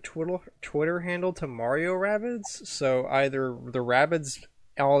changed their Twitter handle to Mario Rabbids, so either the Rabbids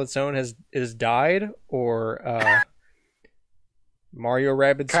all its own is died, or Mario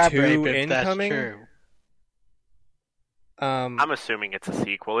Rabbids Crab 2 Rapids, that's incoming. true. I'm assuming it's a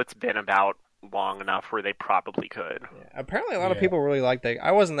sequel. It's been about long enough where they probably could. Yeah, apparently a lot of people really like that.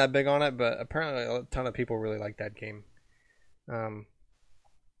 I wasn't that big on it, but apparently a ton of people really like that game.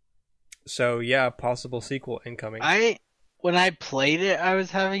 So yeah, possible sequel incoming. When I played it, I was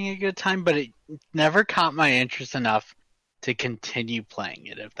having a good time, but it never caught my interest enough to continue playing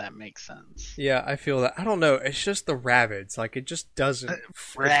it, if that makes sense. Yeah, I feel that. I don't know. It's just the Rabbids. Like it just doesn't. It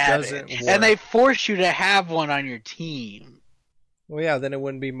Rabbids. doesn't work. And they force you to have one on your team. Well, yeah, then it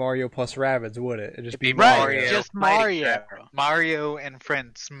wouldn't be Mario plus Rabbids, would it? It'd just be Right, Mario. just Fighting Mario. Mario and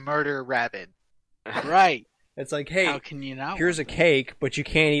friends murder Rabbit. Right. It's like, How hey, can you not? here's a cake, but you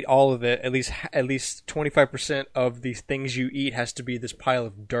can't eat all of it. At least 25% of these things you eat has to be this pile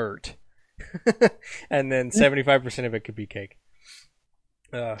of dirt, and then 75% of it could be cake.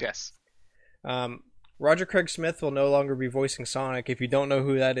 Yes. Roger Craig Smith will no longer be voicing Sonic. If you don't know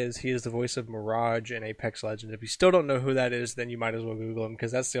who that is, he is the voice of Mirage in Apex Legends. If you still don't know who that is, then you might as well Google him,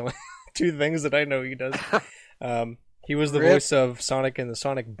 because that's the only two things that I know he does. He was the voice of Sonic in the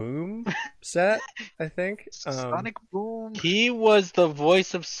Sonic Boom set, I think. Sonic Boom. He was the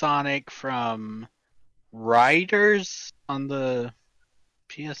voice of Sonic from Riders on the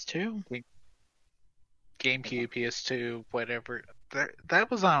PS2. GameCube, PS2, whatever.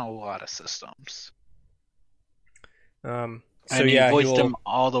 That was on a lot of systems. So And he yeah, voiced him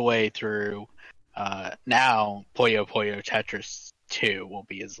all the way through. Now, Puyo Puyo Tetris 2 will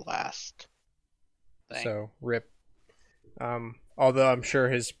be his last thing. So rip. Although I'm sure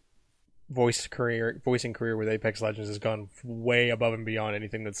his voicing career with Apex Legends has gone way above and beyond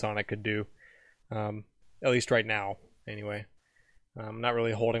anything that Sonic could do. At least right now, anyway. I'm not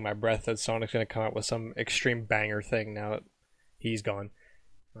really holding my breath that Sonic's going to come out with some extreme banger thing now that he's gone.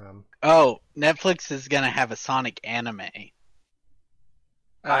 Netflix is going to have a Sonic anime.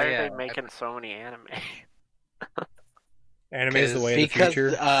 Why are they making so many anime? Anime is the way of the Because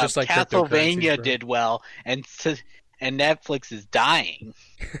future. Just like Castlevania cryptocurrency, did well, and Netflix is dying.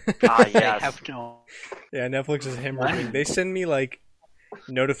 Ah, They yes. have no. Yeah, Netflix is hemorrhaging. They send me like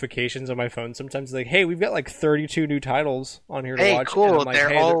notifications on my phone sometimes, like, "Hey, we've got like 32 new titles on here to Hey, watch." cool. And I'm like, they're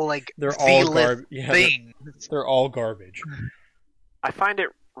 "Hey, all like they're all Z-list garbage. Yeah, things. they're all garbage." I find it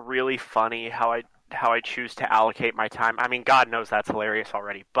really funny how I choose to allocate my time. I mean, God knows that's hilarious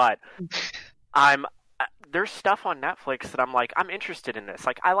already, but there's stuff on Netflix that I'm like, I'm interested in this.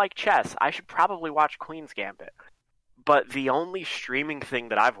 Like, I like chess. I should probably watch Queen's Gambit. But the only streaming thing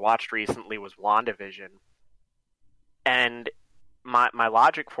that I've watched recently was WandaVision. And my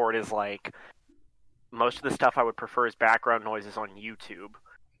logic for it is like, most of the stuff I would prefer as background noises on YouTube.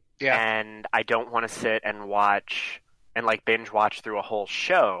 Yeah. And I don't want to sit and watch and like binge watch through a whole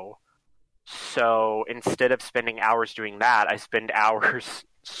show. So instead of spending hours doing that, I spend hours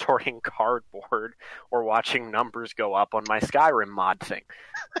sorting cardboard or watching numbers go up on my Skyrim mod thing.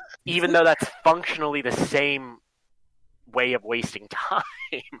 Even though that's functionally the same way of wasting time.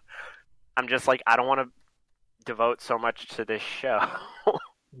 I'm just like, I don't want to devote so much to this show.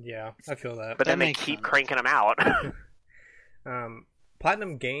 Yeah, I feel that. But then That they makes keep sense. cranking them out.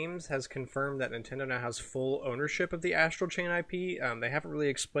 Platinum Games has confirmed that Nintendo now has full ownership of the Astral Chain IP. They haven't really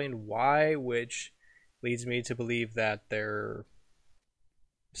explained why, which leads me to believe that they're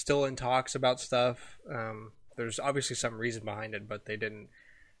still in talks about stuff. There's obviously some reason behind it, but they didn't.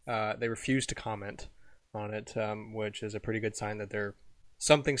 They refused to comment on it, which is a pretty good sign that there's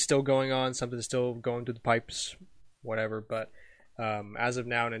something's still going on, something's still going through the pipes, whatever. But as of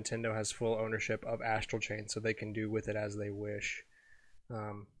now, Nintendo has full ownership of Astral Chain, so they can do with it as they wish.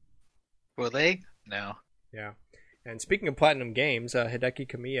 Will they? No. Yeah. And speaking of Platinum Games, Hideki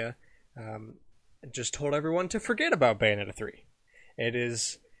Kamiya just told everyone to forget about Bayonetta 3. It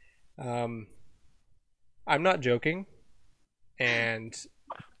is... I'm not joking. And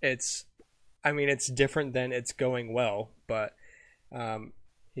it's... I mean, it's different than it's going well, but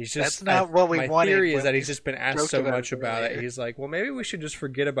he's just... That's not what we my wanted theory is when that we he's just been asked joked so about much it about it. earlier. He's like, well, maybe we should just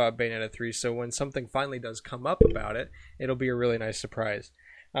forget about Bayonetta 3, so when something finally does come up about it, it'll be a really nice surprise.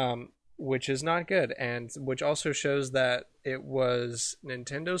 Which is not good, and which also shows that it was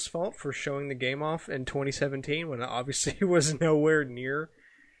Nintendo's fault for showing the game off in 2017 when it obviously was nowhere near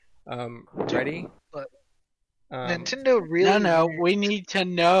ready. But Nintendo Nintendo really. No, we need to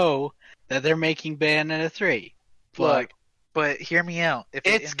know that they're making Bayonetta 3. Look, but hear me out. If it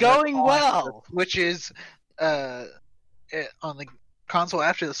It's ends up going on well. the Switch is on the console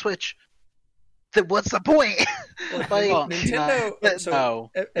after the Switch. Then what's the point? Like, Well, Nintendo. no,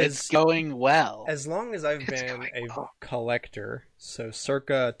 it's going well. As long as I've It's been going a well. collector, so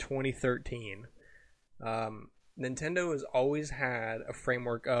circa 2013, Nintendo has always had a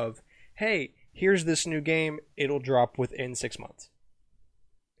framework of, hey, here's this new game, it'll drop within 6 months.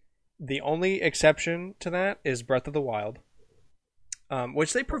 The only exception to that is Breath of the Wild,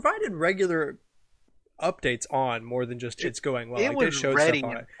 which they provided regular updates on more than just it's going well. It Like, they was showed ready stuff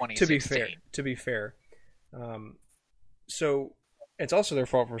on in it. 2016. To be fair, so it's also their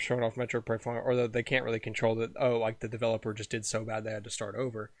fault for showing off Metroid Prime 4, or that they can't really control that. Oh, like the developer just did so bad they had to start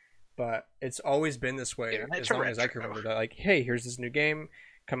over. But it's always been this way Yeah, as it's a long as I can remember. That like, hey, here's this new game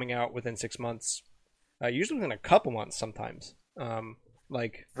coming out within 6 months, usually within a couple months sometimes.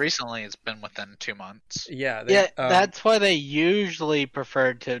 Like, Recently, it's been within 2 months. yeah, Yeah, that's why they usually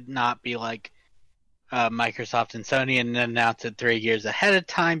prefer to not be like Microsoft and Sony and announce it 3 years ahead of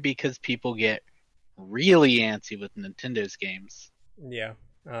time because people get really antsy with Nintendo's games. yeah.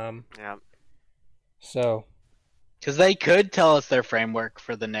 Yeah. So Because they could tell us their framework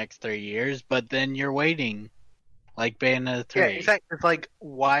for the next 3 years, but then you're waiting, like Bayonetta 3. Yeah, exactly. It's like,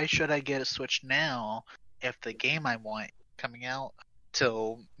 why should I get a Switch now if the game I want coming out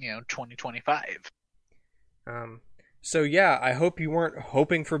till 2025? So yeah, I hope you weren't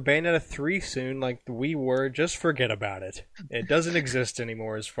hoping for Bayonetta 3 soon like we were. Just forget about it. It doesn't exist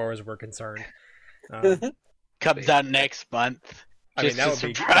anymore as far as we're concerned. Comes out next month. I mean, Just that to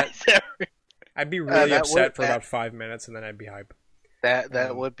would be. surprise everyone. I'd be really that upset would- for about 5 minutes, and then I'd be hype.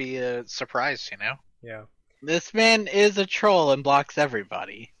 That would be a surprise, Yeah. This man is a troll and blocks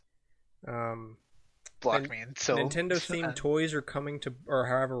everybody. Block Nin- me until Nintendo themed toys are coming to, or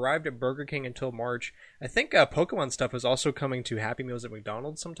have arrived at Burger King until March. I think Pokemon stuff is also coming to Happy Meals at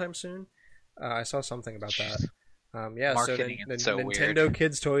McDonald's sometime soon. I saw something about that. Yeah, Marketing so, is so Nintendo weird.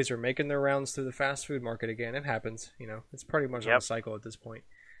 kids' toys are making their rounds through the fast food market again. It happens, It's pretty much on a Yep. cycle at this point.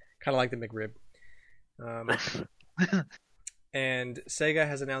 Kind of like the McRib. And Sega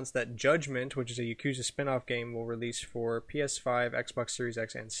has announced that Judgment, which is a Yakuza spin-off game, will release for PS5, Xbox Series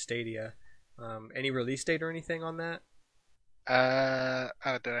X, and Stadia. Any release date or anything on that? Did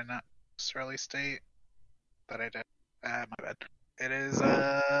I not release date? That I did. My bad. It is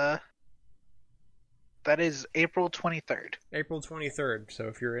that is April 23rd. April 23rd. So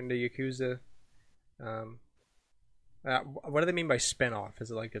if you're into Yakuza, what do they mean by spin-off?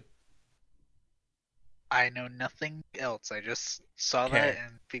 Is it like a... I know nothing else. I just saw Okay. that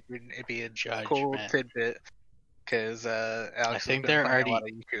and figured it'd be a cool Judgment. tidbit because Alex has think been they're playing a lot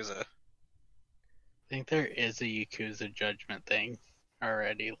already- of Yakuza. I think there is a Yakuza Judgment thing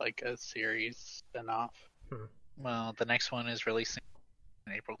already, like a series spin-off. Well, the next one is releasing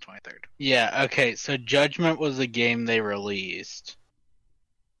on April 23rd. Yeah, okay, so Judgment was a game they released.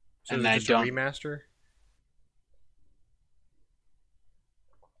 So And is it I just don't- a remaster?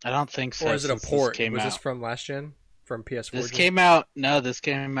 I don't think so. Or is it a since port? This came Was out. this from last gen? From PS4? This gen? came out. No, this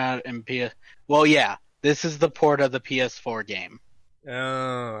came out in PS. Well, yeah, this is the port of the PS4 game.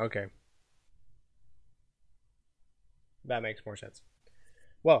 Oh, okay. That makes more sense.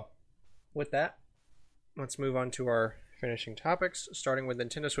 Well, with that, let's move on to our finishing topics, starting with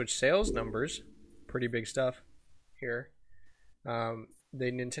Nintendo Switch sales numbers. Pretty big stuff here. The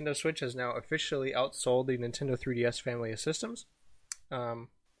Nintendo Switch has now officially outsold the Nintendo 3DS family of systems.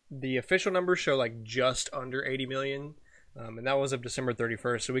 The official numbers show like just under 80 million, and that was of December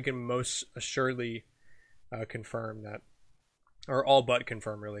 31st, so we can most assuredly confirm that, or all but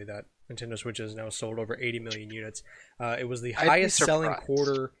confirm really, that Nintendo Switch has now sold over 80 million units. It was the I'd be highest selling surprised.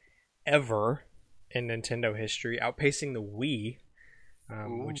 quarter ever in Nintendo history, outpacing the Wii,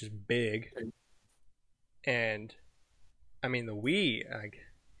 which is big. And I mean, the Wii, like,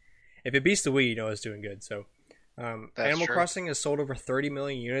 if it beats the Wii, you know it's doing good. So, Animal true. Crossing has sold over 30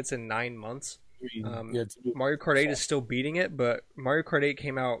 million units in 9 months. Yeah, Mario Kart 8 is still beating it, but Mario Kart 8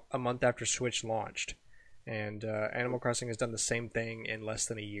 came out a month after Switch launched. And Animal Crossing has done the same thing in less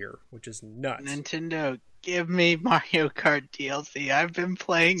than a year, which is nuts. Nintendo, give me Mario Kart DLC. I've been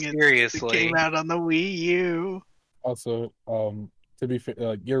playing it. It Seriously. came out on the Wii U. also, to be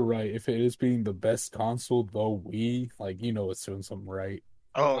fair, you're right. If it is being the best console, though, Wii, it's doing something right.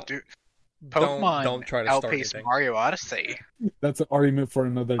 Oh, dude. Pokemon don't try to start outpaced anything. Mario Odyssey. That's an argument for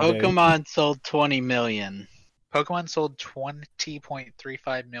another day. Pokemon sold 20 million. Pokemon sold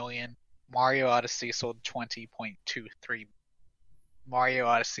 20.35 million. Mario Odyssey sold 20.23. Mario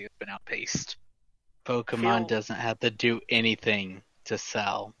Odyssey has been outpaced. Pokemon Feel- doesn't have to do anything to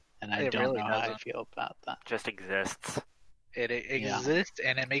sell, and I It don't really know how I doesn't. feel about that. Just exists. It Yeah. exists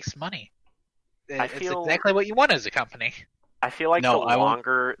and it makes money. I It's feel- exactly what you want as a company. I feel like No, the I won't-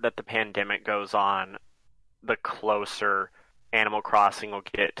 longer that the pandemic goes on, the closer Animal Crossing will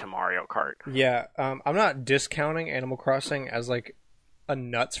get to Mario Kart. Yeah, I'm not discounting Animal Crossing as like a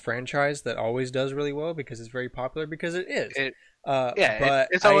nuts franchise that always does really well because it's very popular, because it is. Yeah, but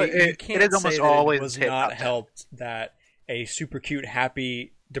it's always- you it can't is almost say that always it was hit not top 10. helped that a super cute,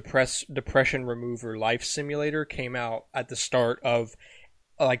 happy, depression remover life simulator came out at the start of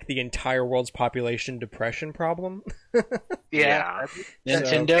like the entire world's population depression problem. Yeah.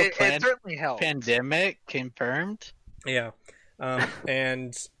 Nintendo It certainly helped. pandemic confirmed. Yeah,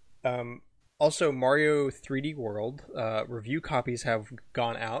 and also Mario 3D World review copies have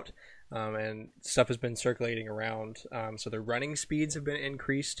gone out, and stuff has been circulating around. So the running speeds have been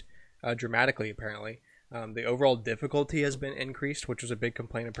increased dramatically, apparently. The overall difficulty has been increased, which was a big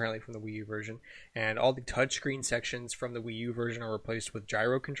complaint apparently from the Wii U version. And all the touchscreen sections from the Wii U version are replaced with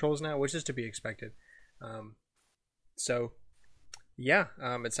gyro controls now, which is to be expected. So, yeah,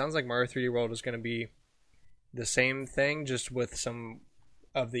 it sounds like Mario 3D World is going to be the same thing, just with some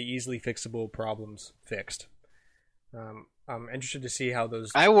of the easily fixable problems fixed. I'm interested to see how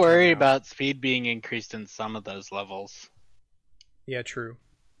those. I worry about speed being increased in some of those levels. Yeah, true.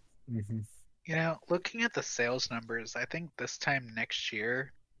 Mm-hmm. You know, looking at the sales numbers, I think this time next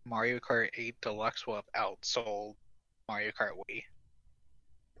year, Mario Kart 8 Deluxe will have outsold Mario Kart Wii.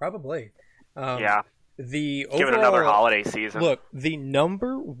 Probably. Yeah. The Give it another holiday season. Look, the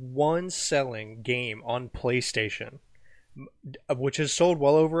number one selling game on PlayStation, which has sold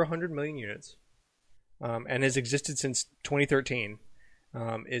well over 100 million units, and has existed since 2013,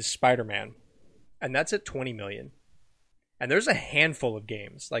 is Spider-Man, and that's at 20 million. And there's a handful of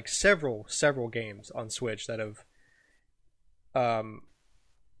games, like several games on Switch that have,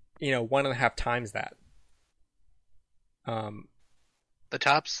 1.5 times that. The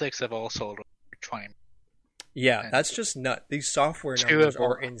top 6 have all sold over 20. Yeah, And that's just nut. These software 2 numbers have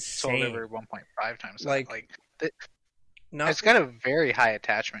are sold insane. over 1.5 times. Like, Not it's got a very high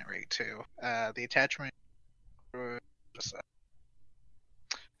attachment rate too. The attachment, the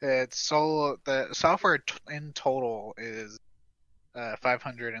software in total is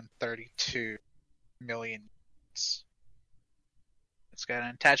 532 million. It's got an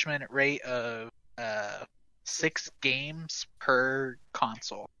attachment rate of 6 games per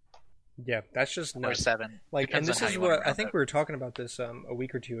console, Yeah, that's just or nuts. 7. Like, and Depends this on how is you wanna what I round think it. we were talking about this a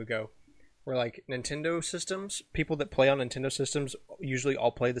week or two ago, where like Nintendo systems, people that play on Nintendo systems usually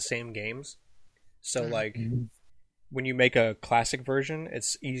all play the same games. So like, when you make a classic version,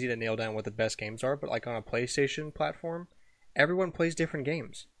 it's easy to nail down what the best games are. But like on a PlayStation platform, everyone plays different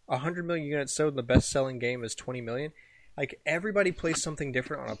games. 100 million units sold, the best-selling game is 20 million. Like, everybody plays something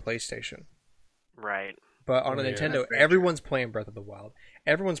different on a PlayStation. Right. But on a Oh, yeah. Nintendo, That's very everyone's playing Breath of the Wild.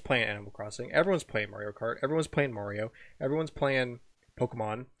 Everyone's playing Animal Crossing. Everyone's playing Mario Kart. Everyone's playing Mario. Everyone's playing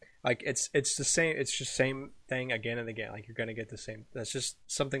Pokemon. Like, it's the same. It's just same thing again and again. Like, you're gonna get the same. That's just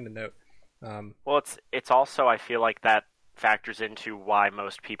something to note. Well, it's also, I feel like that factors into why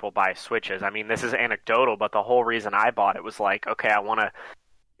most people buy Switches. I mean, this is anecdotal, but the whole reason I bought it was like, okay, I want to,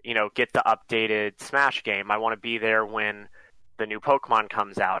 get the updated Smash game. I want to be there when the new Pokemon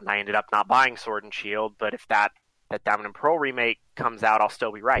comes out, and I ended up not buying Sword and Shield, but if that Diamond and Pearl remake comes out, I'll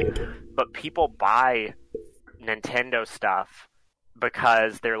still be right. But people buy Nintendo stuff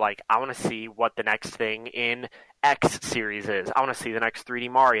because they're like, I want to see what the next thing in X series is. I want to see the next 3D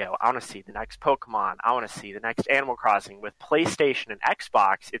Mario. I want to see the next Pokemon. I want to see the next Animal Crossing. With PlayStation and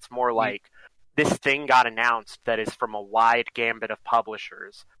Xbox, it's more like this thing got announced that is from a wide gambit of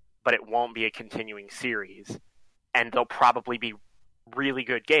publishers, but it won't be a continuing series. And they'll probably be really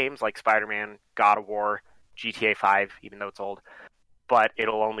good games like Spider-Man, God of War, GTA 5, even though it's old. But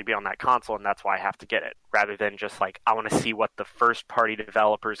it'll only be on that console, and that's why I have to get it. Rather than just like, I want to see what the first-party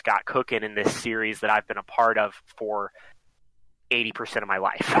developers got cooking in this series that I've been a part of for 80% of my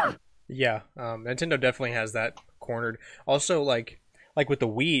life. Yeah, Nintendo definitely has that cornered. Also, like with the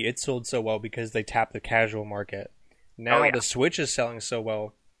Wii, it sold so well because they tapped the casual market. Now Oh, yeah. the Switch is selling so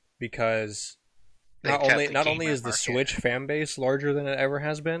well because They not tapped only the not only gamer is the market. Switch fan base larger than it ever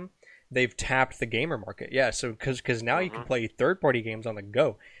has been, they've tapped the gamer market. Yeah, so because now you can play third-party games on the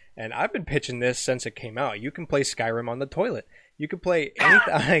go. And I've been pitching this since it came out. You can play Skyrim on the toilet. You can play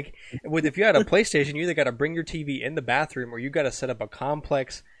anything. Like, if you had a PlayStation, you either got to bring your TV in the bathroom or you got to set up a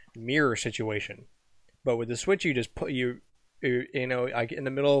complex mirror situation. But with the Switch, you just put like in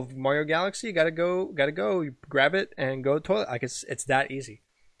the middle of Mario Galaxy, you gotta go, you grab it and go to the toilet. Like it's that easy.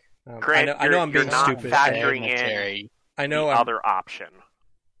 Grant, I know I'm you're being not stupid. factoring in Terry. I know the I'm other option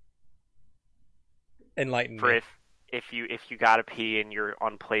enlightened. for if you gotta pee and you're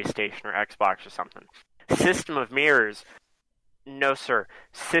on PlayStation or Xbox or something. System of mirrors, no sir.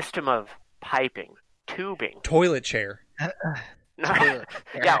 System of piping, tubing. Toilet chair,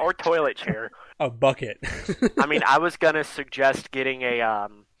 Yeah, or toilet chair. a bucket. I mean, I was gonna suggest getting a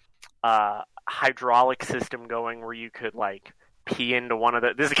hydraulic system going where you could like pee into one of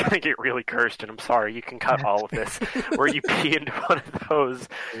the. This is gonna get really cursed, and I'm sorry. You can cut all of this. Where you pee into one of those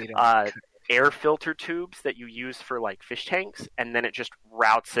air filter tubes that you use for like fish tanks, and then it just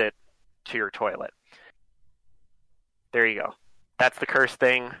routes it to your toilet. There you go. That's the cursed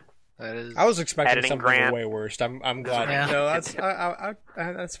thing. That is. I was expecting Editing something Grant. way worse. I'm glad. Yeah. No, that's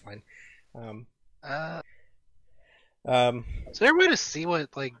that's fine. Is there a way to see what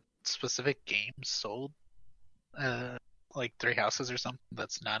like specific games sold? Like Three Houses or something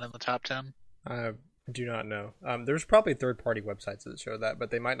that's not in the top 10. Do not know. There's probably third-party websites that show that,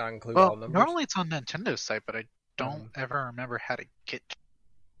 but they might not include all Well, numbers. normally it's on Nintendo's site, but I don't ever remember how to get.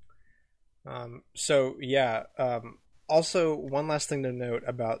 So yeah. Also, one last thing to note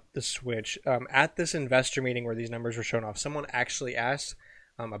about the Switch. At this investor meeting where these numbers were shown off, someone actually asked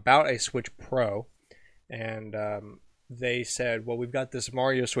about a Switch Pro, and they said, well, we've got this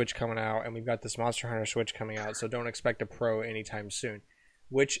Mario Switch coming out, and we've got this Monster Hunter Switch coming out, so don't expect a Pro anytime soon.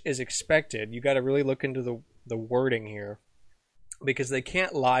 Which is expected. You got to really look into the wording here, because they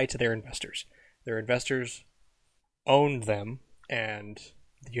can't lie to their investors. Their investors own them, and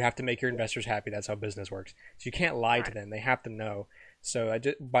you have to make your investors happy. That's how business works. So you can't lie to them. They have to know. So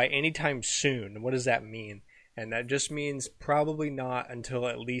by any time soon, what does that mean? And that just means probably not until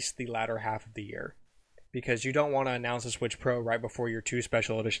at least the latter half of the year, because you don't want to announce a Switch Pro right before your 2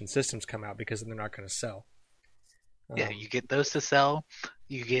 special edition systems come out, because then they're not going to sell. Yeah, you get those to sell.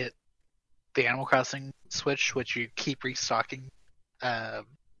 You get the Animal Crossing Switch, which you keep restocking,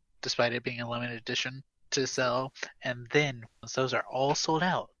 despite it being a limited edition, to sell. And then once those are all sold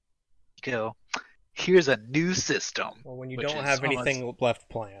out, you go, here's a new system. Well, when you don't have anything left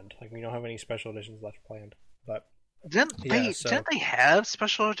planned, like we don't have any special editions left planned, but didn't they have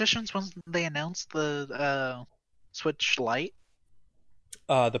special editions when they announced the Switch Lite?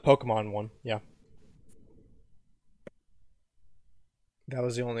 The Pokemon one, yeah. That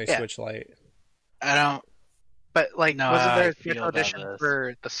was the only Switch Lite. I don't. But like, No, wasn't there I a special feel edition about this.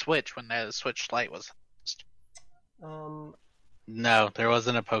 for the Switch when the Switch Lite was? No, there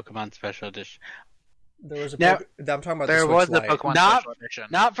wasn't a Pokemon Special Edition. There was a. Now- I'm talking about There the was Switch a Lite. Pokemon Not- Special Edition,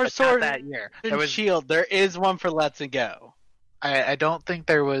 Not for but Sword not that year. and There was. Shield. There is one for Let's and Go. I don't think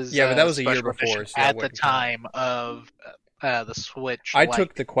there was. Yeah, but that was a year special before, edition so that at the wouldn't count. time of the Switch. I Lite.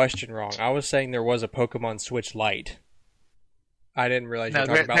 took the question wrong. I was saying there was a Pokemon Switch Lite. I didn't realize you No, were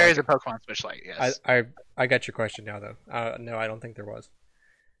talking about. there like, is a Pokemon Switch Lite. Yes. I got your question now though. No, I don't think there was.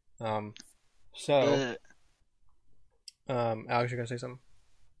 So, Alex, you're gonna say something?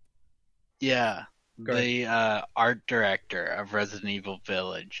 Yeah, Go ahead. the art director of Resident Evil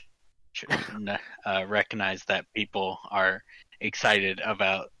Village recognized that people are excited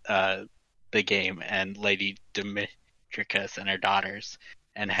about the game and Lady Dimitrescu and her daughters,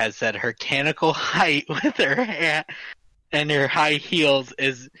 and has said her canonical height with her hand and her high heels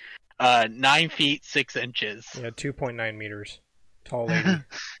is 9 feet 6 inches. Yeah, 2.9 meters. Tall lady.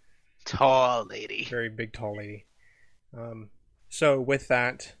 Tall lady. Very big, tall lady. So with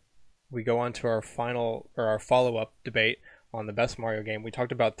that, we go on to our follow-up debate on the best Mario game. We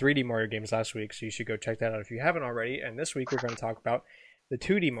talked about 3D Mario games last week, so you should go check that out if you haven't already. And this week we're going to talk about the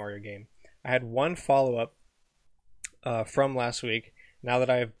 2D Mario game. I had one follow-up from last week. Now that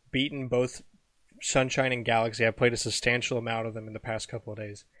I have beaten both Sunshine and Galaxy, I've played a substantial amount of them in the past couple of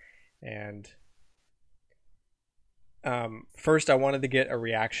days. And first, I wanted to get a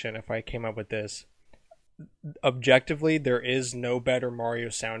reaction if I came up with this. Objectively, there is no better Mario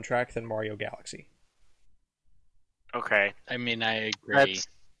soundtrack than Mario Galaxy. Okay. I mean, I agree,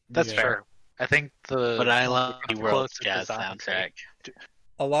 That's Yeah. fair. I think but I like the closest World's Jazz design. soundtrack.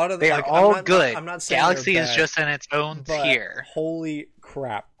 A lot of They are like, all I'm not, good. I'm not saying Galaxy they're is bad, just in its own but tier. holy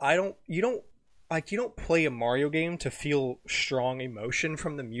crap! You don't play a Mario game to feel strong emotion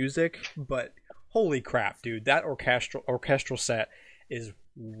from the music, but holy crap, dude, that orchestral set is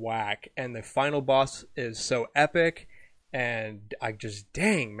whack, and the final boss is so epic, and I just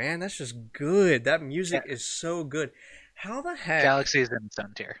dang man, that's just good. That music is so good. How the heck? Galaxy is in its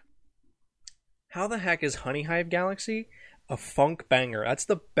own tier. How the heck is Honey Hive Galaxy a funk banger?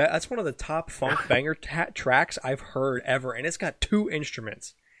 That's one of the top funk banger tracks I've heard ever, and it's got 2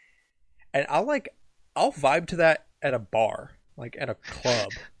 instruments. And I'll vibe to that at a bar, like at a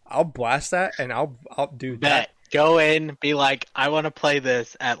club. I'll blast that, and I'll do that. Bet. Go in, be like, I want to play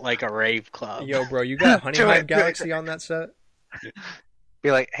this at like a rave club. Yo, bro, you got Honey Do Hive it. Galaxy on that set?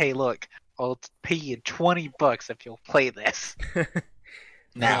 Be like, hey, look, I'll pay you $20 if you'll play this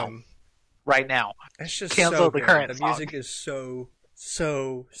now, right now. It's just Cancel so the good. current The song. music is so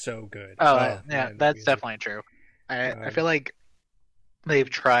good. Oh, man, yeah, the that's music. definitely true. I God. feel like they've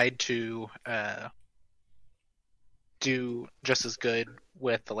tried to do just as good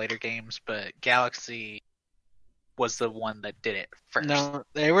with the later games, but Galaxy was the one that did it first. No,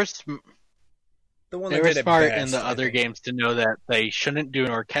 they were The one they that were did it smart best, in the I other think. games to know that they shouldn't do an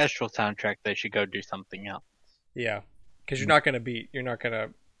orchestral soundtrack. They should go do something else. Yeah, because you're not gonna do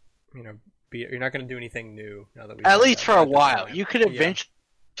anything new now that we At have least that for a at the while. time. You could Yeah.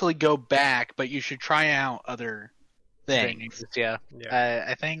 eventually go back, but you should try out other things. Yeah. Yeah.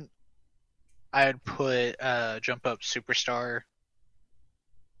 I think I'd put Jump Up Superstar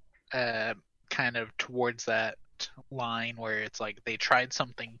kind of towards that line where it's like they tried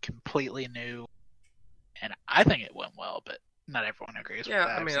something completely new, and I think it went well, but not everyone agrees with that.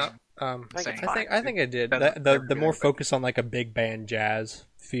 I mean, I think it did. Doesn't The more everybody- focus on like a big band jazz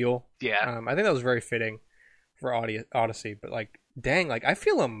feel. Yeah. I think that was very fitting for Odyssey. But like, dang, like I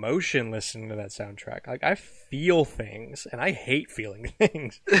feel emotion listening to that soundtrack. Like I feel things, and I hate feeling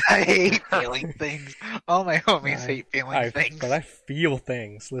things. I hate feeling things. All my homies hate feeling things. But I feel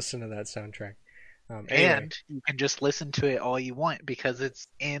things. Listen to that soundtrack. Anyway. And you can just listen to it all you want because it's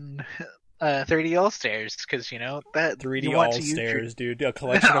in 3D All Stars. Because you know that 3D you want All to use your- Stairs, dude. A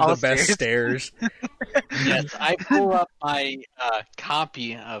collection of All the best Stairs. stairs. Yes, I pull up my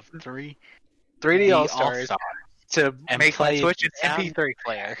copy of 3D 3D All All-Star. Stars to and make my play Switch an the sound- MP3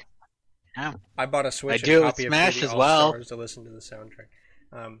 player. I bought a Switch I do and it copy with of Smash 3D as well. All-Stars to listen to the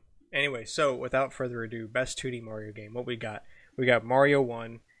soundtrack. Anyway, so without further ado, best 2D Mario game. What we got? We got Mario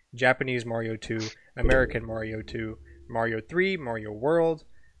 1, Japanese Mario 2, American Mario 2, Mario 3, Mario World,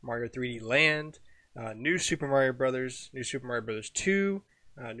 Mario 3D Land, New Super Mario Brothers, New Super Mario Brothers 2,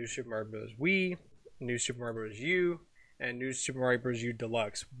 New Super Mario Brothers Wii, New Super Mario Bros. U, and New Super Mario Bros. U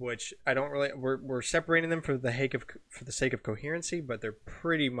Deluxe. Which I don't really we're separating them for the sake of coherency, but they're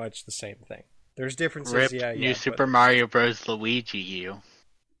pretty much the same thing. There's differences, Rip yeah. New but- Super Mario Bros. Luigi U.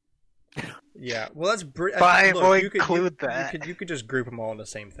 Yeah, well, that's Why look, would you could, include you, that? You could just group them all in the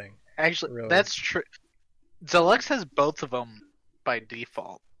same thing. Actually, Really. that's true. Deluxe has both of them by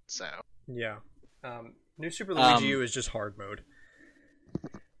default. So Yeah. New Super Luigi Um, U is just hard mode.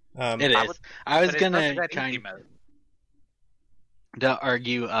 It I is. would- I was but it's not gonna that try easy mode. to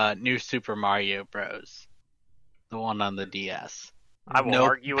argue New Super Mario Bros. The one on the DS. I will No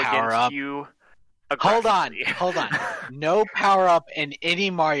argue power against up. you. Hold on, aggressively. hold on. No power up in any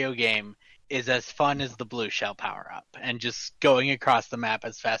Mario game is as fun as the blue shell power up and just going across the map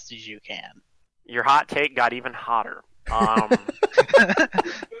as fast as you can. Your hot take got even hotter.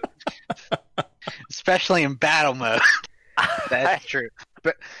 Especially in battle mode. That's true.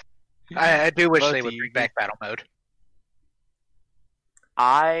 But I do wish Both they of would you. bring back battle mode.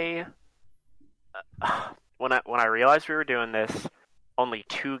 When I realized we were doing this, only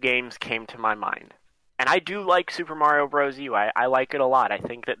 2 games came to my mind, and I do like Super Mario Bros. U. I like it a lot. I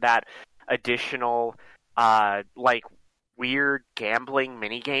think that additional like weird gambling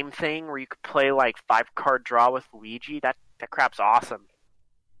minigame thing where you could play like 5-card draw with Luigi, that crap's awesome.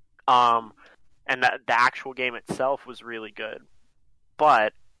 And the actual game itself was really good,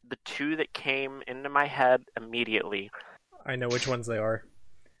 but the 2 that came into my head immediately. I know which ones they are.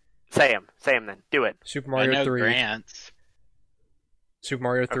 Say them then. Do it. Super I Mario know 3, Grants. Super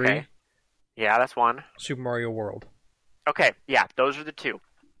Mario 3, Okay. Yeah, that's one. Super Mario World. Okay, yeah, those are the 2.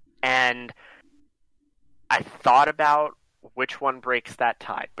 And I thought about which one breaks that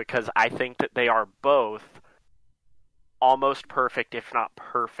tie, because I think that they are both almost perfect, if not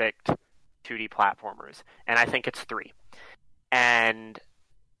perfect, 2D platformers. And I think it's 3. And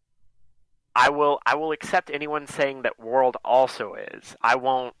I will accept anyone saying that World also is. I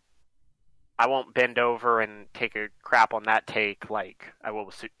won't bend over and take a crap on that take like I will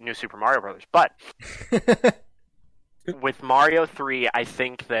with New Super Mario Brothers. But with Mario 3, I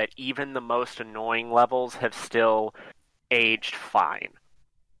think that even the most annoying levels have still aged fine.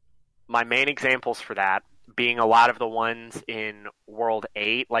 My main examples for that being a lot of the ones in World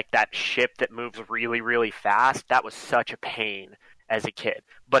 8, like that ship that moves really, really fast, that was such a pain as a kid.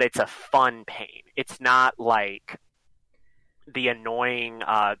 But it's a fun pain. It's not like the annoying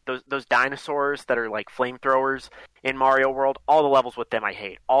those dinosaurs that are like flamethrowers in Mario World. All the levels with them I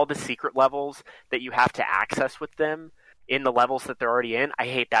hate. All the secret levels that you have to access with them in the levels that they're already in, I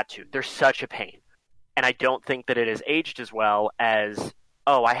hate that too. They're such a pain. And I don't think that it has aged as well as,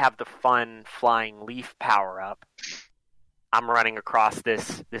 oh, I have the fun flying leaf power up. I'm running across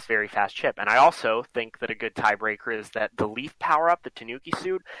this very fast chip. And I also think that a good tiebreaker is that the leaf power up, the Tanuki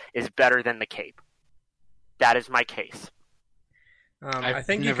suit, is better than the cape. That is my case. I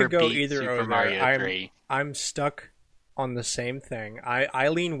think you never could go beat either Super or. Mario 3. I'm stuck on the same thing. I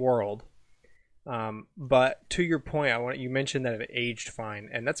lean World, but to your point, you mentioned that it aged fine,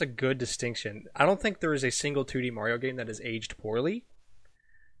 and that's a good distinction. I don't think there is a single 2D Mario game that has aged poorly.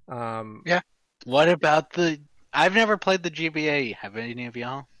 What about the... I've never played the GBA. Have any of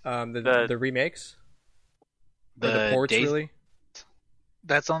y'all? The remakes, or the ports, Days- really.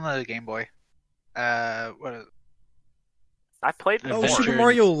 That's on the Game Boy. What is I played Oh, Adventure- Super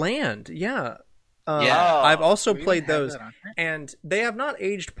Mario Land, yeah. Yeah. I've also we played didn't have those, that on here. and they have not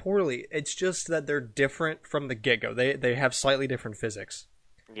aged poorly. It's just that they're different from the get-go. They have slightly different physics.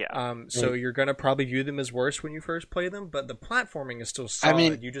 Yeah. So you're gonna probably view them as worse when you first play them, but the platforming is still solid. I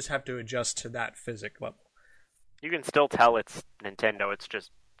mean- you just have to adjust to that physics level. You can still tell it's Nintendo. It's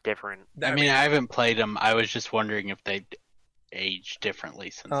just different. I mean, I haven't played them. I was just wondering if they aged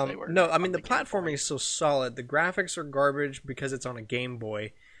differently since they were. No, I mean on the Game Boy. platforming is still solid. The graphics are garbage because it's on a Game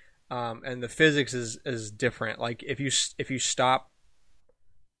Boy, and the physics is different. Like if you stop,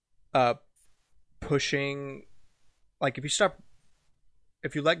 pushing, like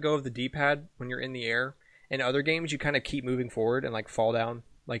if you let go of the D-pad when you're in the air, in other games you kind of keep moving forward and like fall down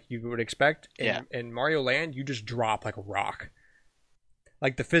like you would expect. In Mario Land, you just drop like a rock.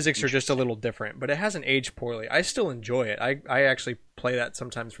 Like the physics are just a little different, but it hasn't aged poorly. I still enjoy it. I actually play that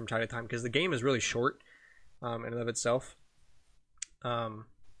sometimes from time to time because the game is really short, in and of itself.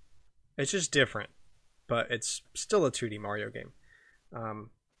 It's just different, but it's still a 2D Mario game.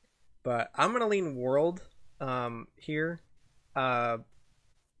 But I'm gonna lean World here.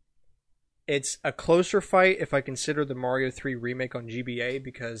 It's a closer fight if I consider the Mario 3 remake on GBA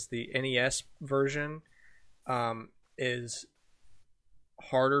because the NES version is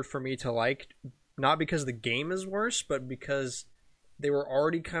harder for me to like, not because the game is worse, but because they were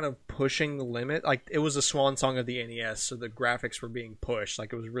already kind of pushing the limit. Like it was a swan song of the NES, so the graphics were being pushed.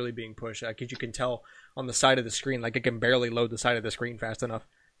 Like it was really being pushed. Like you can tell on the side of the screen, like it can barely load the side of the screen fast enough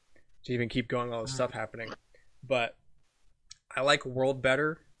to even keep going all this stuff happening. But I like World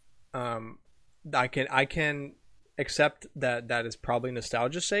better. I can accept that is probably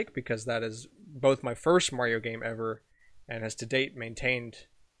nostalgia's sake because that is both my first Mario game ever and has to date maintained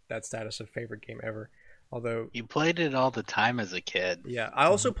that status of favorite game ever. Although You played it all the time as a kid. yeah, I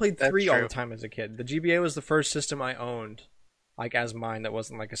also played That's 3 all true. the time as a kid. The GBA was the first system I owned, like as mine that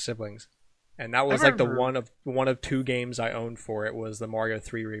wasn't like a sibling's, and that was like the remember- one of 2 games I owned for it was the Mario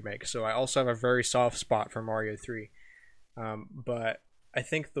 3 remake. So I also have a very soft spot for Mario 3. But I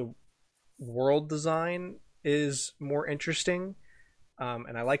think the world design is more interesting,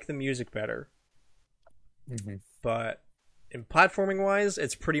 and I like the music better. Mm-hmm. But in platforming wise,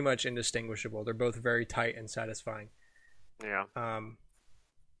 it's pretty much indistinguishable. They're both very tight and satisfying. Yeah.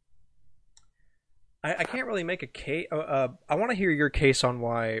 I can't really make a case. I want to hear your case on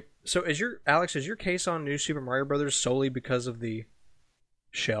why. So is your case on New Super Mario Brothers solely because of the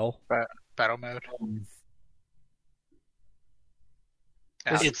shell? Battle mode.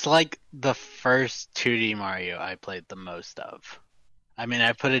 It's like the first 2D Mario I played the most of. I mean,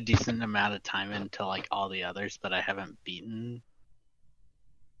 I put a decent amount of time into like all the others, but I haven't beaten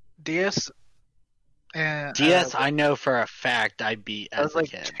DS. DS. I know for a fact I beat That was as a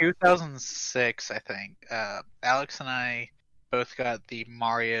like kid. 2006, I think. Alex and I both got the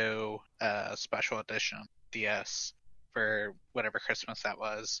Mario Special Edition DS for whatever Christmas that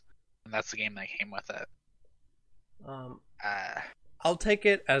was, and that's the game that came with it. I'll take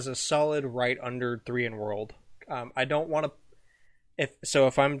it as a solid right under 3 in World. I don't want to.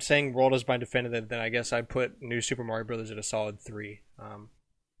 If I'm saying World is my definitive, then I guess I'd put New Super Mario Brothers at a solid 3.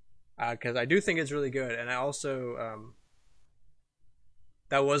 Because I do think it's really good, and I also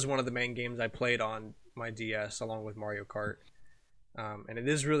that was one of the main games I played on my DS along with Mario Kart, and it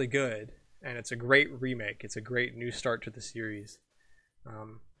is really good, and it's a great remake. It's a great new start to the series,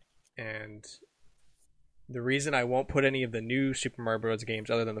 and the reason I won't put any of the new Super Mario Bros. Games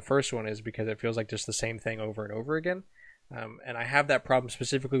other than the first one is because it feels like just the same thing over and over again. And I have that problem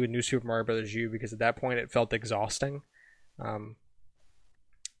specifically with New Super Mario Bros. U because at that point it felt exhausting. And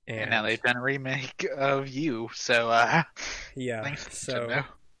now they've done a remake of you, so yeah. thanks, So,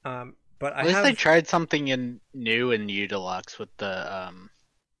 Nintendo. but I At least have they tried something new in U Deluxe with the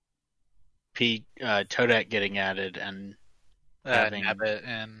Toadette getting added and having Nabbit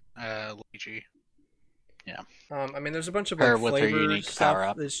and Luigi. I mean, there's a bunch of Her like with her flavor unique stuff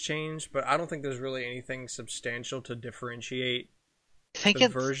power-up. that's changed, but I don't think there's really anything substantial to differentiate. I think The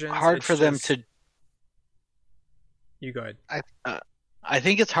it's versions, hard it's for them just- to. You go ahead. I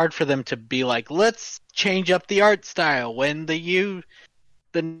think it's hard for them to be like, let's change up the art style when the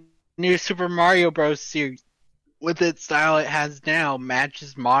new Super Mario Bros. Series, with its style it has now,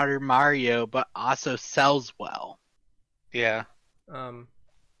 matches modern Mario, but also sells well. Yeah.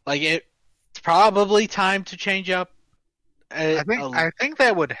 Like it's probably time to change up. I think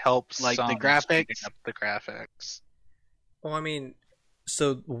that would help Like the some graphics? speeding up the graphics. Well, I mean,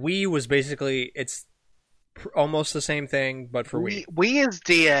 so Wii was basically it's almost the same thing, but for Wii. Wii is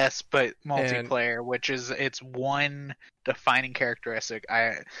DS, but multiplayer, which is its one defining characteristic.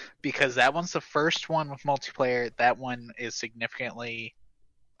 Because that one's the first one with multiplayer. That one is significantly,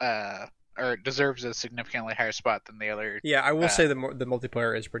 or deserves a significantly higher spot than the other. Yeah, I will say the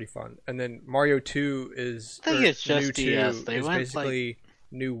multiplayer is pretty fun, and then Mario 2 is I think or it's just New 2 DS. They is went, basically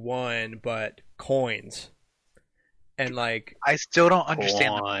new one, but coins. And like I still don't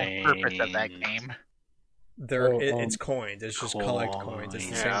understand the whole purpose of that game. it's coins. It's just collect coins. It's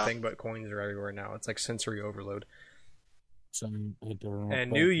the same Yeah. thing, but coins are everywhere now. It's like sensory overload. And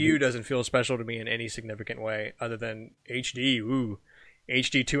And New You doesn't feel special to me in any significant way, other than HD. Ooh,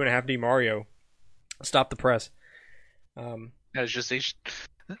 HD 2.5D Mario. Stop the press. No, it's just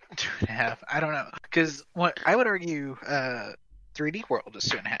 2.5. I don't know, because what I would argue, 3D World is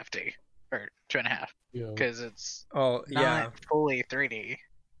 2.5D or 2.5, Yeah. because it's Oh yeah, not fully 3D.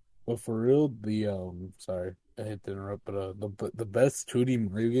 But for real, sorry, I hate to interrupt, but the best 2D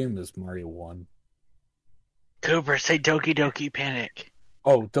Mario game is Mario 1. Cooper, say Doki Doki Panic.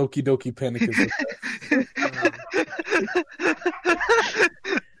 Oh, Doki Doki Panic is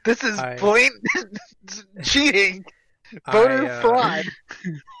This is I- blatant cheating, voter I, fraud.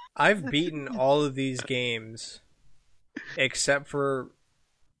 I've beaten all of these games except for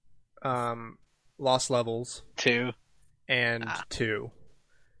Lost Levels 2. and 2.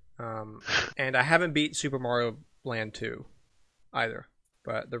 And I haven't beat Super Mario Land 2 either,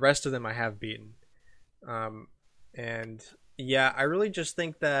 but the rest of them I have beaten. And yeah, I really just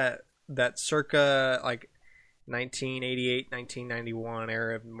think that circa like 1988, 1991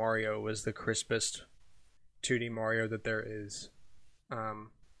 era of Mario was the crispest 2D Mario that there is. I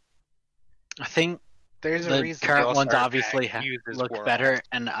think There's a the reason current Ghost ones Artifact obviously uses look World. better,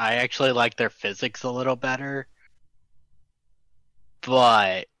 and I actually like their physics a little better.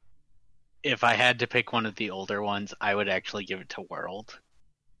 But if I had to pick one of the older ones, I would actually give it to World.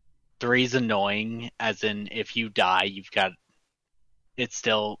 3's annoying, as in if you die, you've got it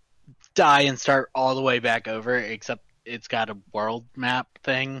still die and start all the way back over, except it's got a world map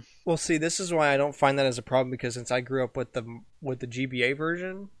thing. Well, see, this is why I don't find that as a problem, because since I grew up with the GBA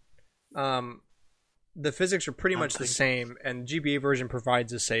version, the physics are pretty much the same, and the GBA version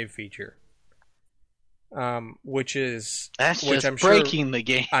provides a save feature, which That's just I'm breaking the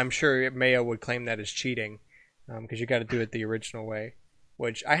game. I'm sure Mayo would claim that as cheating, because you got to do it the original way,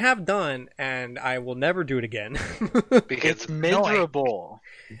 which I have done, and I will never do it again. Because It's miserable.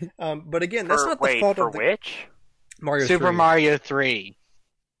 But again, that's not the Wait, fault for of the which? Mario Super 3. Mario 3.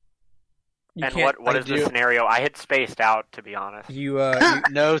 You And can't- what is the scenario? I had spaced out, to be honest. you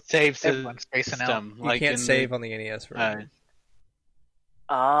No save Everyone's spacing out. system. you like can't in save on the NES version.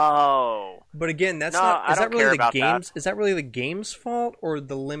 Oh. But again, that's No, not. I Is that don't really care the about that. game's? Is that really the game's fault or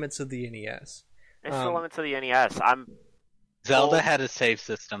the limits of the NES? It's the limits of the NES. Zelda Well- had a save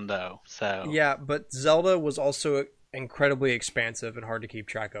system though, so Yeah, but Zelda was also incredibly expansive and hard to keep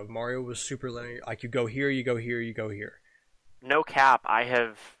track of. Mario was super linear. Like you go here, you go here, you go here. No cap,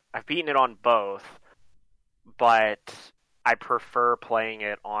 I've beaten it on both, but I prefer playing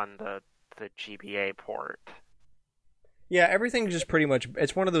it on the GBA port. Yeah, everything's just pretty much.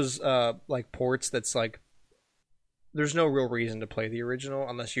 It's one of those like ports that's like. There's no real reason to play the original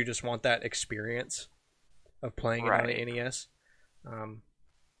unless you just want that experience of playing it on the Right. NES.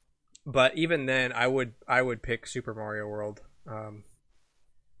 But even then, I would pick Super Mario World.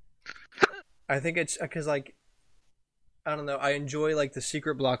 I think it's because like I don't know. I enjoy like the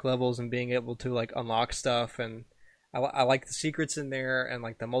secret block levels and being able to like unlock stuff, and I like the secrets in there and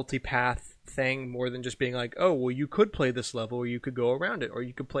like the multi-path thing more than just being like, oh, well, you could play this level or you could go around it or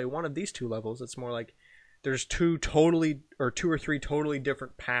you could play one of these two levels. It's more like there's two or three totally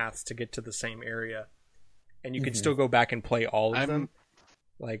different paths to get to the same area, and you can still go back and play all of I'm them.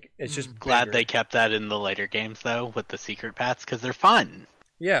 Like it's just glad bigger. they kept that in the later games though, with the secret paths, because they're fun.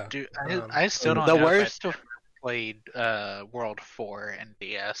 Yeah. Dude, Um, I still don't the know worst. if I played World 4 and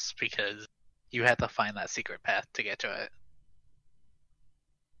DS because you had to find that secret path to get to it.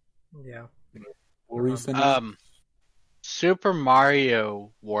 Yeah. What were you saying? Super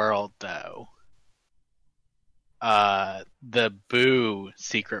Mario World though, the Boo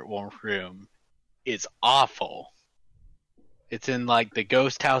secret room is awful. It's in like the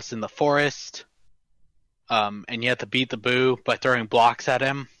ghost house in the forest, and you have to beat the Boo by throwing blocks at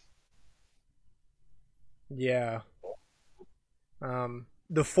him. Yeah.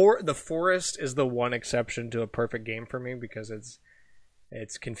 The forest is the one exception to a perfect game for me because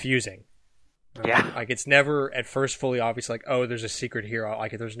it's confusing. Yeah. Like it's never at first fully obvious. Like, oh, there's a secret here.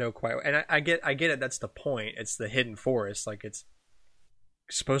 Like there's no quite. And I get it. That's the point. It's the hidden forest. Like it's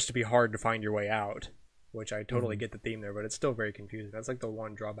supposed to be hard to find your way out, which I totally get the theme there, but it's still very confusing. That's like the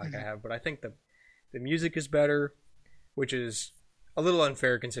one drawback I have. But I think the music is better, which is a little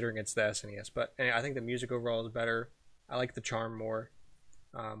unfair considering it's the SNES. But anyway, I think the music overall is better. I like the charm more.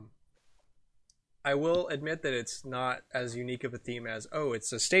 I will admit that it's not as unique of a theme as, oh,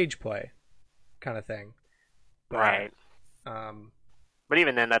 it's a stage play kind of thing. But, Right. But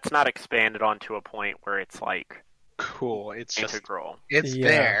even then, that's not expanded onto a point where it's like Cool. It's just integral. it's Yeah.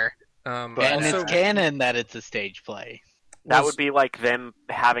 there. But And also, it's canon that it's a stage play. That would be like them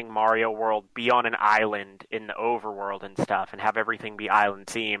having Mario World be on an island in the overworld and stuff, and have everything be island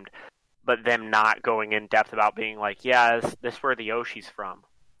themed, but them not going in depth about being like, yeah, this where the Yoshi's from.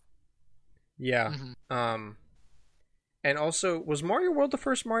 yeah. Mhm. And also, was Mario World the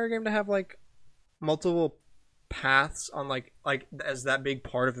first Mario game to have like multiple paths on like as that big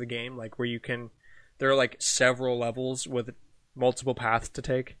part of the game, like where there are like several levels with multiple paths to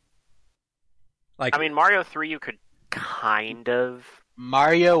take? Like, I mean, Mario 3 you could kind of.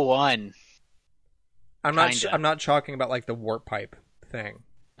 Mario 1. I'm not kinda. I'm not talking about like the warp pipe thing.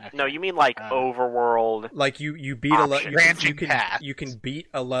 No, you mean like overworld. Like you beat a level, Branching paths. you can beat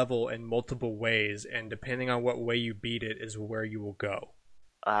a level in multiple ways, and depending on what way you beat it is where you will go.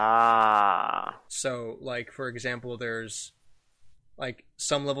 Ah. So, like, for example, there's like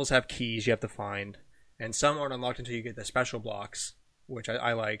some levels have keys you have to find, and some aren't unlocked until you get the special blocks, which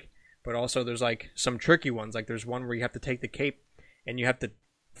I like. But also, there's like some tricky ones. Like, there's one where you have to take the cape and you have to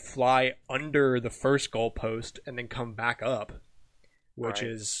fly under the first goalpost and then come back up, which Right.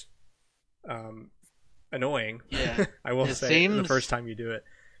 is annoying. Yeah. I will It say the seems- first time you do it,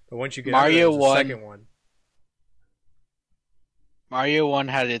 but once you get Mario there's a 1 second one. Mario 1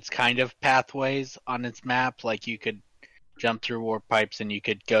 had its kind of pathways on its map, like you could jump through warp pipes and you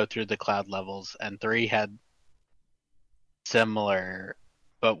could go through the cloud levels, and 3 had similar,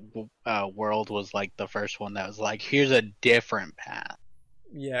 but World was like the first one that was like, here's a different path.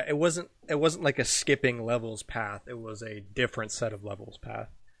 Yeah, it wasn't like a skipping levels path. It was a different set of levels path.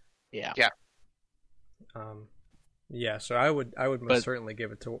 Yeah. Yeah, so I would most But- certainly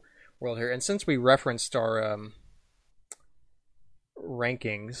give it to World here. And since we referenced our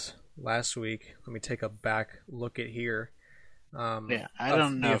rankings last week, let me take a back look at here. Yeah, I Of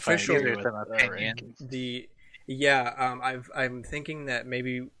don't know the if I official- agree with Some the opinions. rankings. I'm thinking that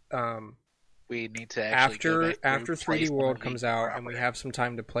maybe We need to actually after 3D some World of comes these out and we properly. have some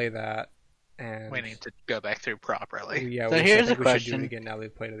time to play that, and We need to go back through properly. yeah, So we here's should, a we should do question. it again now that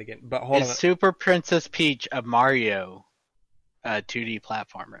we've played it again. But hold Is on, Super Princess Peach a Mario 2D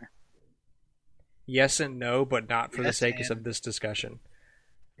platformer? yes and no, but not for the Yes sake and- of this discussion.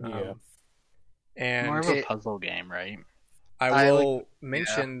 Yeah. And More of a it- puzzle game, right? I I will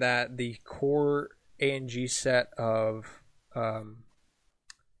mention that the core A and G set of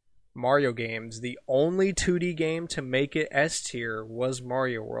Mario games, the only 2D game to make it S tier was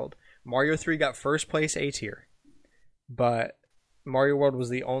Mario World. Mario 3 got first place A tier, but Mario World was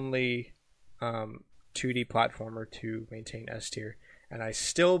the only 2D platformer to maintain S tier. And I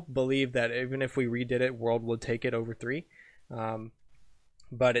still believe that even if we redid it, World would take it over 3.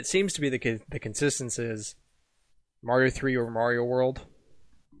 But it seems to be the consistency is Mario 3 or Mario World.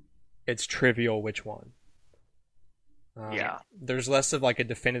 It's trivial which one. Yeah. There's less of like a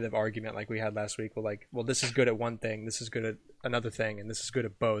definitive argument like we had last week. Well, this is good at one thing, this is good at another thing, and this is good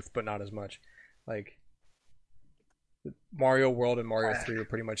at both, but not as much. Like Mario World and Mario 3 are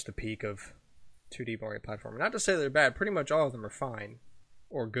pretty much the peak of 2D Mario platformer. Not to say they're bad. Pretty much all of them are fine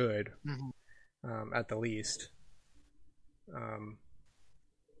or good, at the least.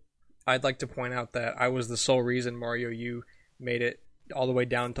 I'd like to point out that I was the sole reason Mario U made it all the way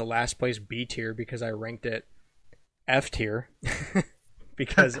down to last place B tier because I ranked it F tier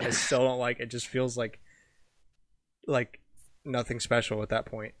because I still don't like it. Just feels like nothing special at that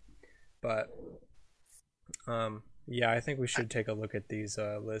point. But yeah, I think we should take a look at these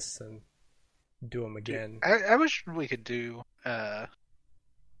lists and do them again. I wish we could do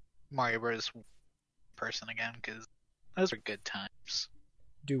Mario Bros. Person again, because those are good times.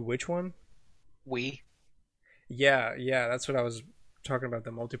 Do which one? Yeah, that's what I was talking about,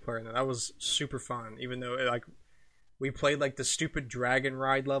 the multiplayer, and that was super fun. Even though we played like the stupid dragon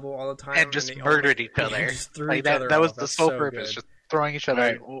ride level all the time, And just they murdered each yeah, other. just threw Like each that, other that was off. the That's sole so purpose, good. just throwing each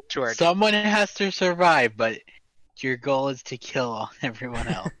other Alright, to our Someone has to survive, but your goal is to kill everyone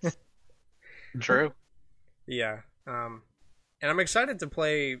else. True. Yeah, and I'm excited to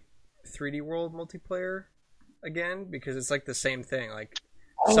play 3D World multiplayer again because it's like the same thing. Like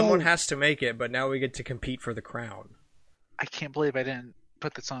someone has to make it, but now we get to compete for the crown. I can't believe I didn't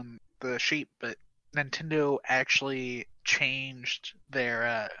put this on the sheet, but Nintendo actually changed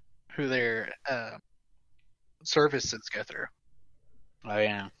their who their services go through. Oh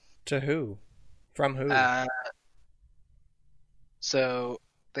yeah. To who? From who? So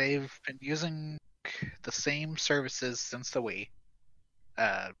they've been using the same services since the Wii.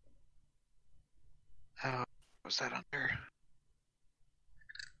 What was that under?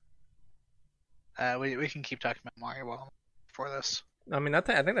 We can keep talking about Mario while for this. I mean, I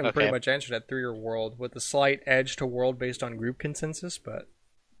think that pretty much answered that 3-year world with a slight edge to world based on group consensus, but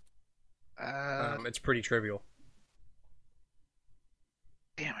it's pretty trivial.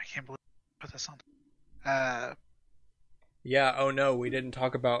 Damn, I can't believe I put this on. Yeah, oh no, we didn't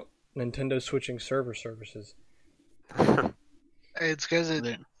talk about Nintendo switching server services. It's because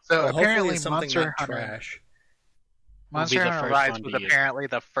Well, apparently it's something Monster not Hunter, trash. Monster Hunter first Rise one was to use. apparently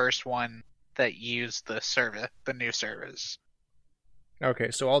the first one that used the service, the new service.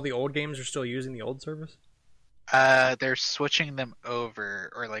 Okay, so all the old games are still using the old service? They're switching them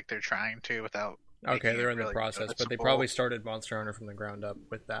over, or like they're trying to without. Okay, making they're it in the really process, but they noticeable. probably started Monster Hunter from the ground up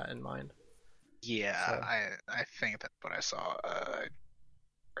with that in mind. Yeah, So- I think that's what I saw. I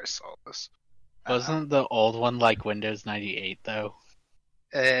saw this. Wasn't the old one like Windows 98 though?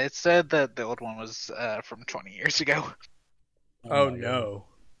 It said that the old one was from 20 years ago. Oh my God. no.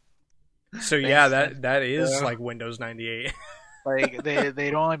 So yeah, Thanks, that is yeah. like Windows 98. Like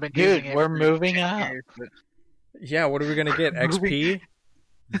they'd only been Dude, using it. we're for moving 10 up. years, Yeah, what are we gonna get? XP?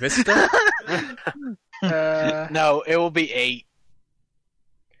 Vista? but, No, it will be 8.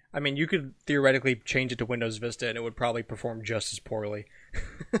 I mean, you could theoretically change it to Windows Vista and it would probably perform just as poorly.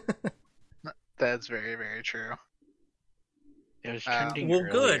 that's very, very true. It was Uh, trending Well,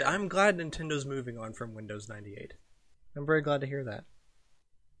 good. earlier. I'm glad Nintendo's moving on from Windows 98. I'm very glad to hear that.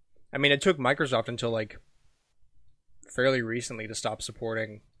 I mean, it took Microsoft until like fairly recently to stop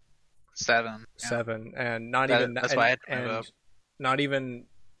supporting 7. Yeah. 7, and not That- even that's why I had to move and up. not even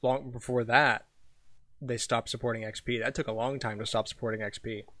long before that they stopped supporting XP. That took a long time to stop supporting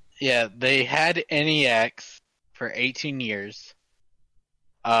XP. Yeah, they had NEX for 18 years.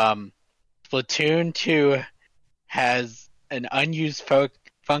 Splatoon 2 has an unused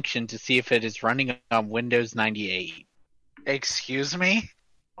function to see if it is running on Windows 98. Excuse me?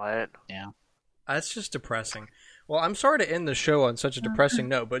 What? That's just depressing. Well, I'm sorry to end the show on such a depressing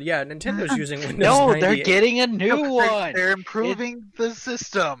note, but yeah, Nintendo's using Windows No, 98. they're getting a new No, one. They're improving the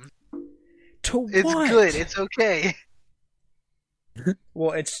system. to It's what? good. It's okay.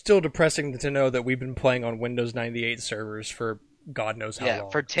 Well, it's still depressing to know that we've been playing on Windows 98 servers for God knows how Yeah,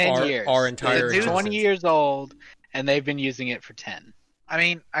 long. for 10 years. Our entire It's Dude, 20 existence. years old, and they've been using it for 10. I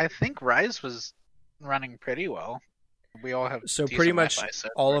mean, I think Rise was running pretty well. We all have So decent pretty much Wi-Fi, so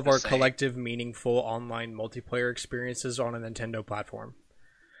it's all hard of to our say. collective, meaningful online multiplayer experiences on a Nintendo platform.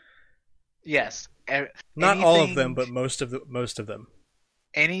 Yes. Not all of Anything- them, but most of them.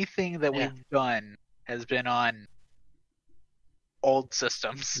 Anything that Yeah. we've done has been on old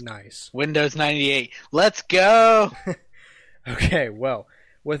systems. Nice. Windows 98. Let's go! Okay, well,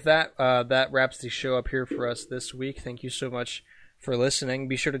 with that, that wraps the show up here for us this week. Thank you so much for listening.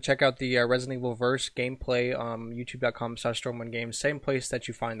 Be sure to check out the Resident Evil Verse gameplay on youtube.com/Storm1Games, same place that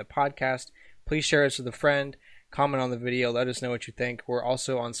you find the podcast. Please share us with a friend, comment on the video, let us know what you think. We're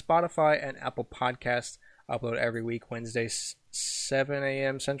also on Spotify and Apple Podcasts, upload every week, Wednesdays, 7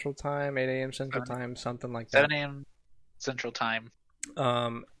 a.m. Central Time, 8 a.m. Central 7 Time, something like that. 7 a.m. Central Time.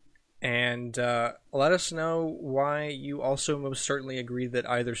 And let us know why you also most certainly agree that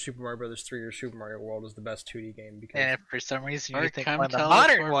either Super Mario Bros. 3 or Super Mario World is the best 2D game. Because And if for some reason Or you think come one of the tell us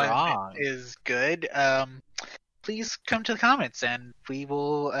modern we're one wrong. is good, please come to the comments and we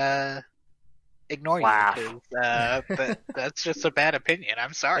will ignore Laugh. you because that's just a bad opinion.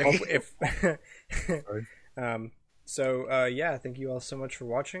 I'm sorry. if Sorry. yeah, thank you all so much for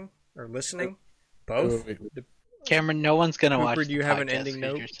watching or listening. Both. Wait. Cameron, no one's going to Cooper, watch do the you have an podcast ending 'cause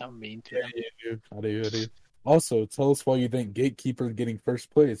note? You're so mean to Yeah, them. I do. Also, tell us why you think Gatekeeper getting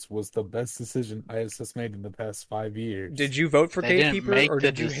first place was the best decision ISS made in the past 5 years. Did you vote for They didn't Gatekeeper, make or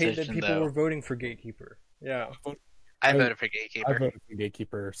the did you hate that decision, people though. were voting for Gatekeeper? Yeah. I I- voted for I Gatekeeper. voted for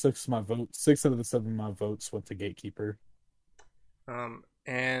Gatekeeper. 6 out of the 7 of my votes went to Gatekeeper. Yeah,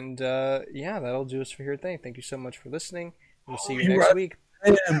 that'll do us for here. Thank you so much for listening. We'll see you you next are- week.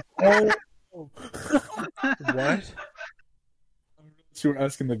 Oh. What? You were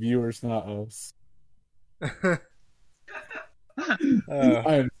asking the viewers, not us.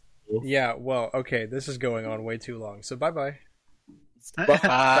 Uh, yeah, well, okay, this is going on way too long. So bye-bye. Bye.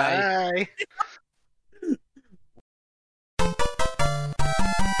 Bye.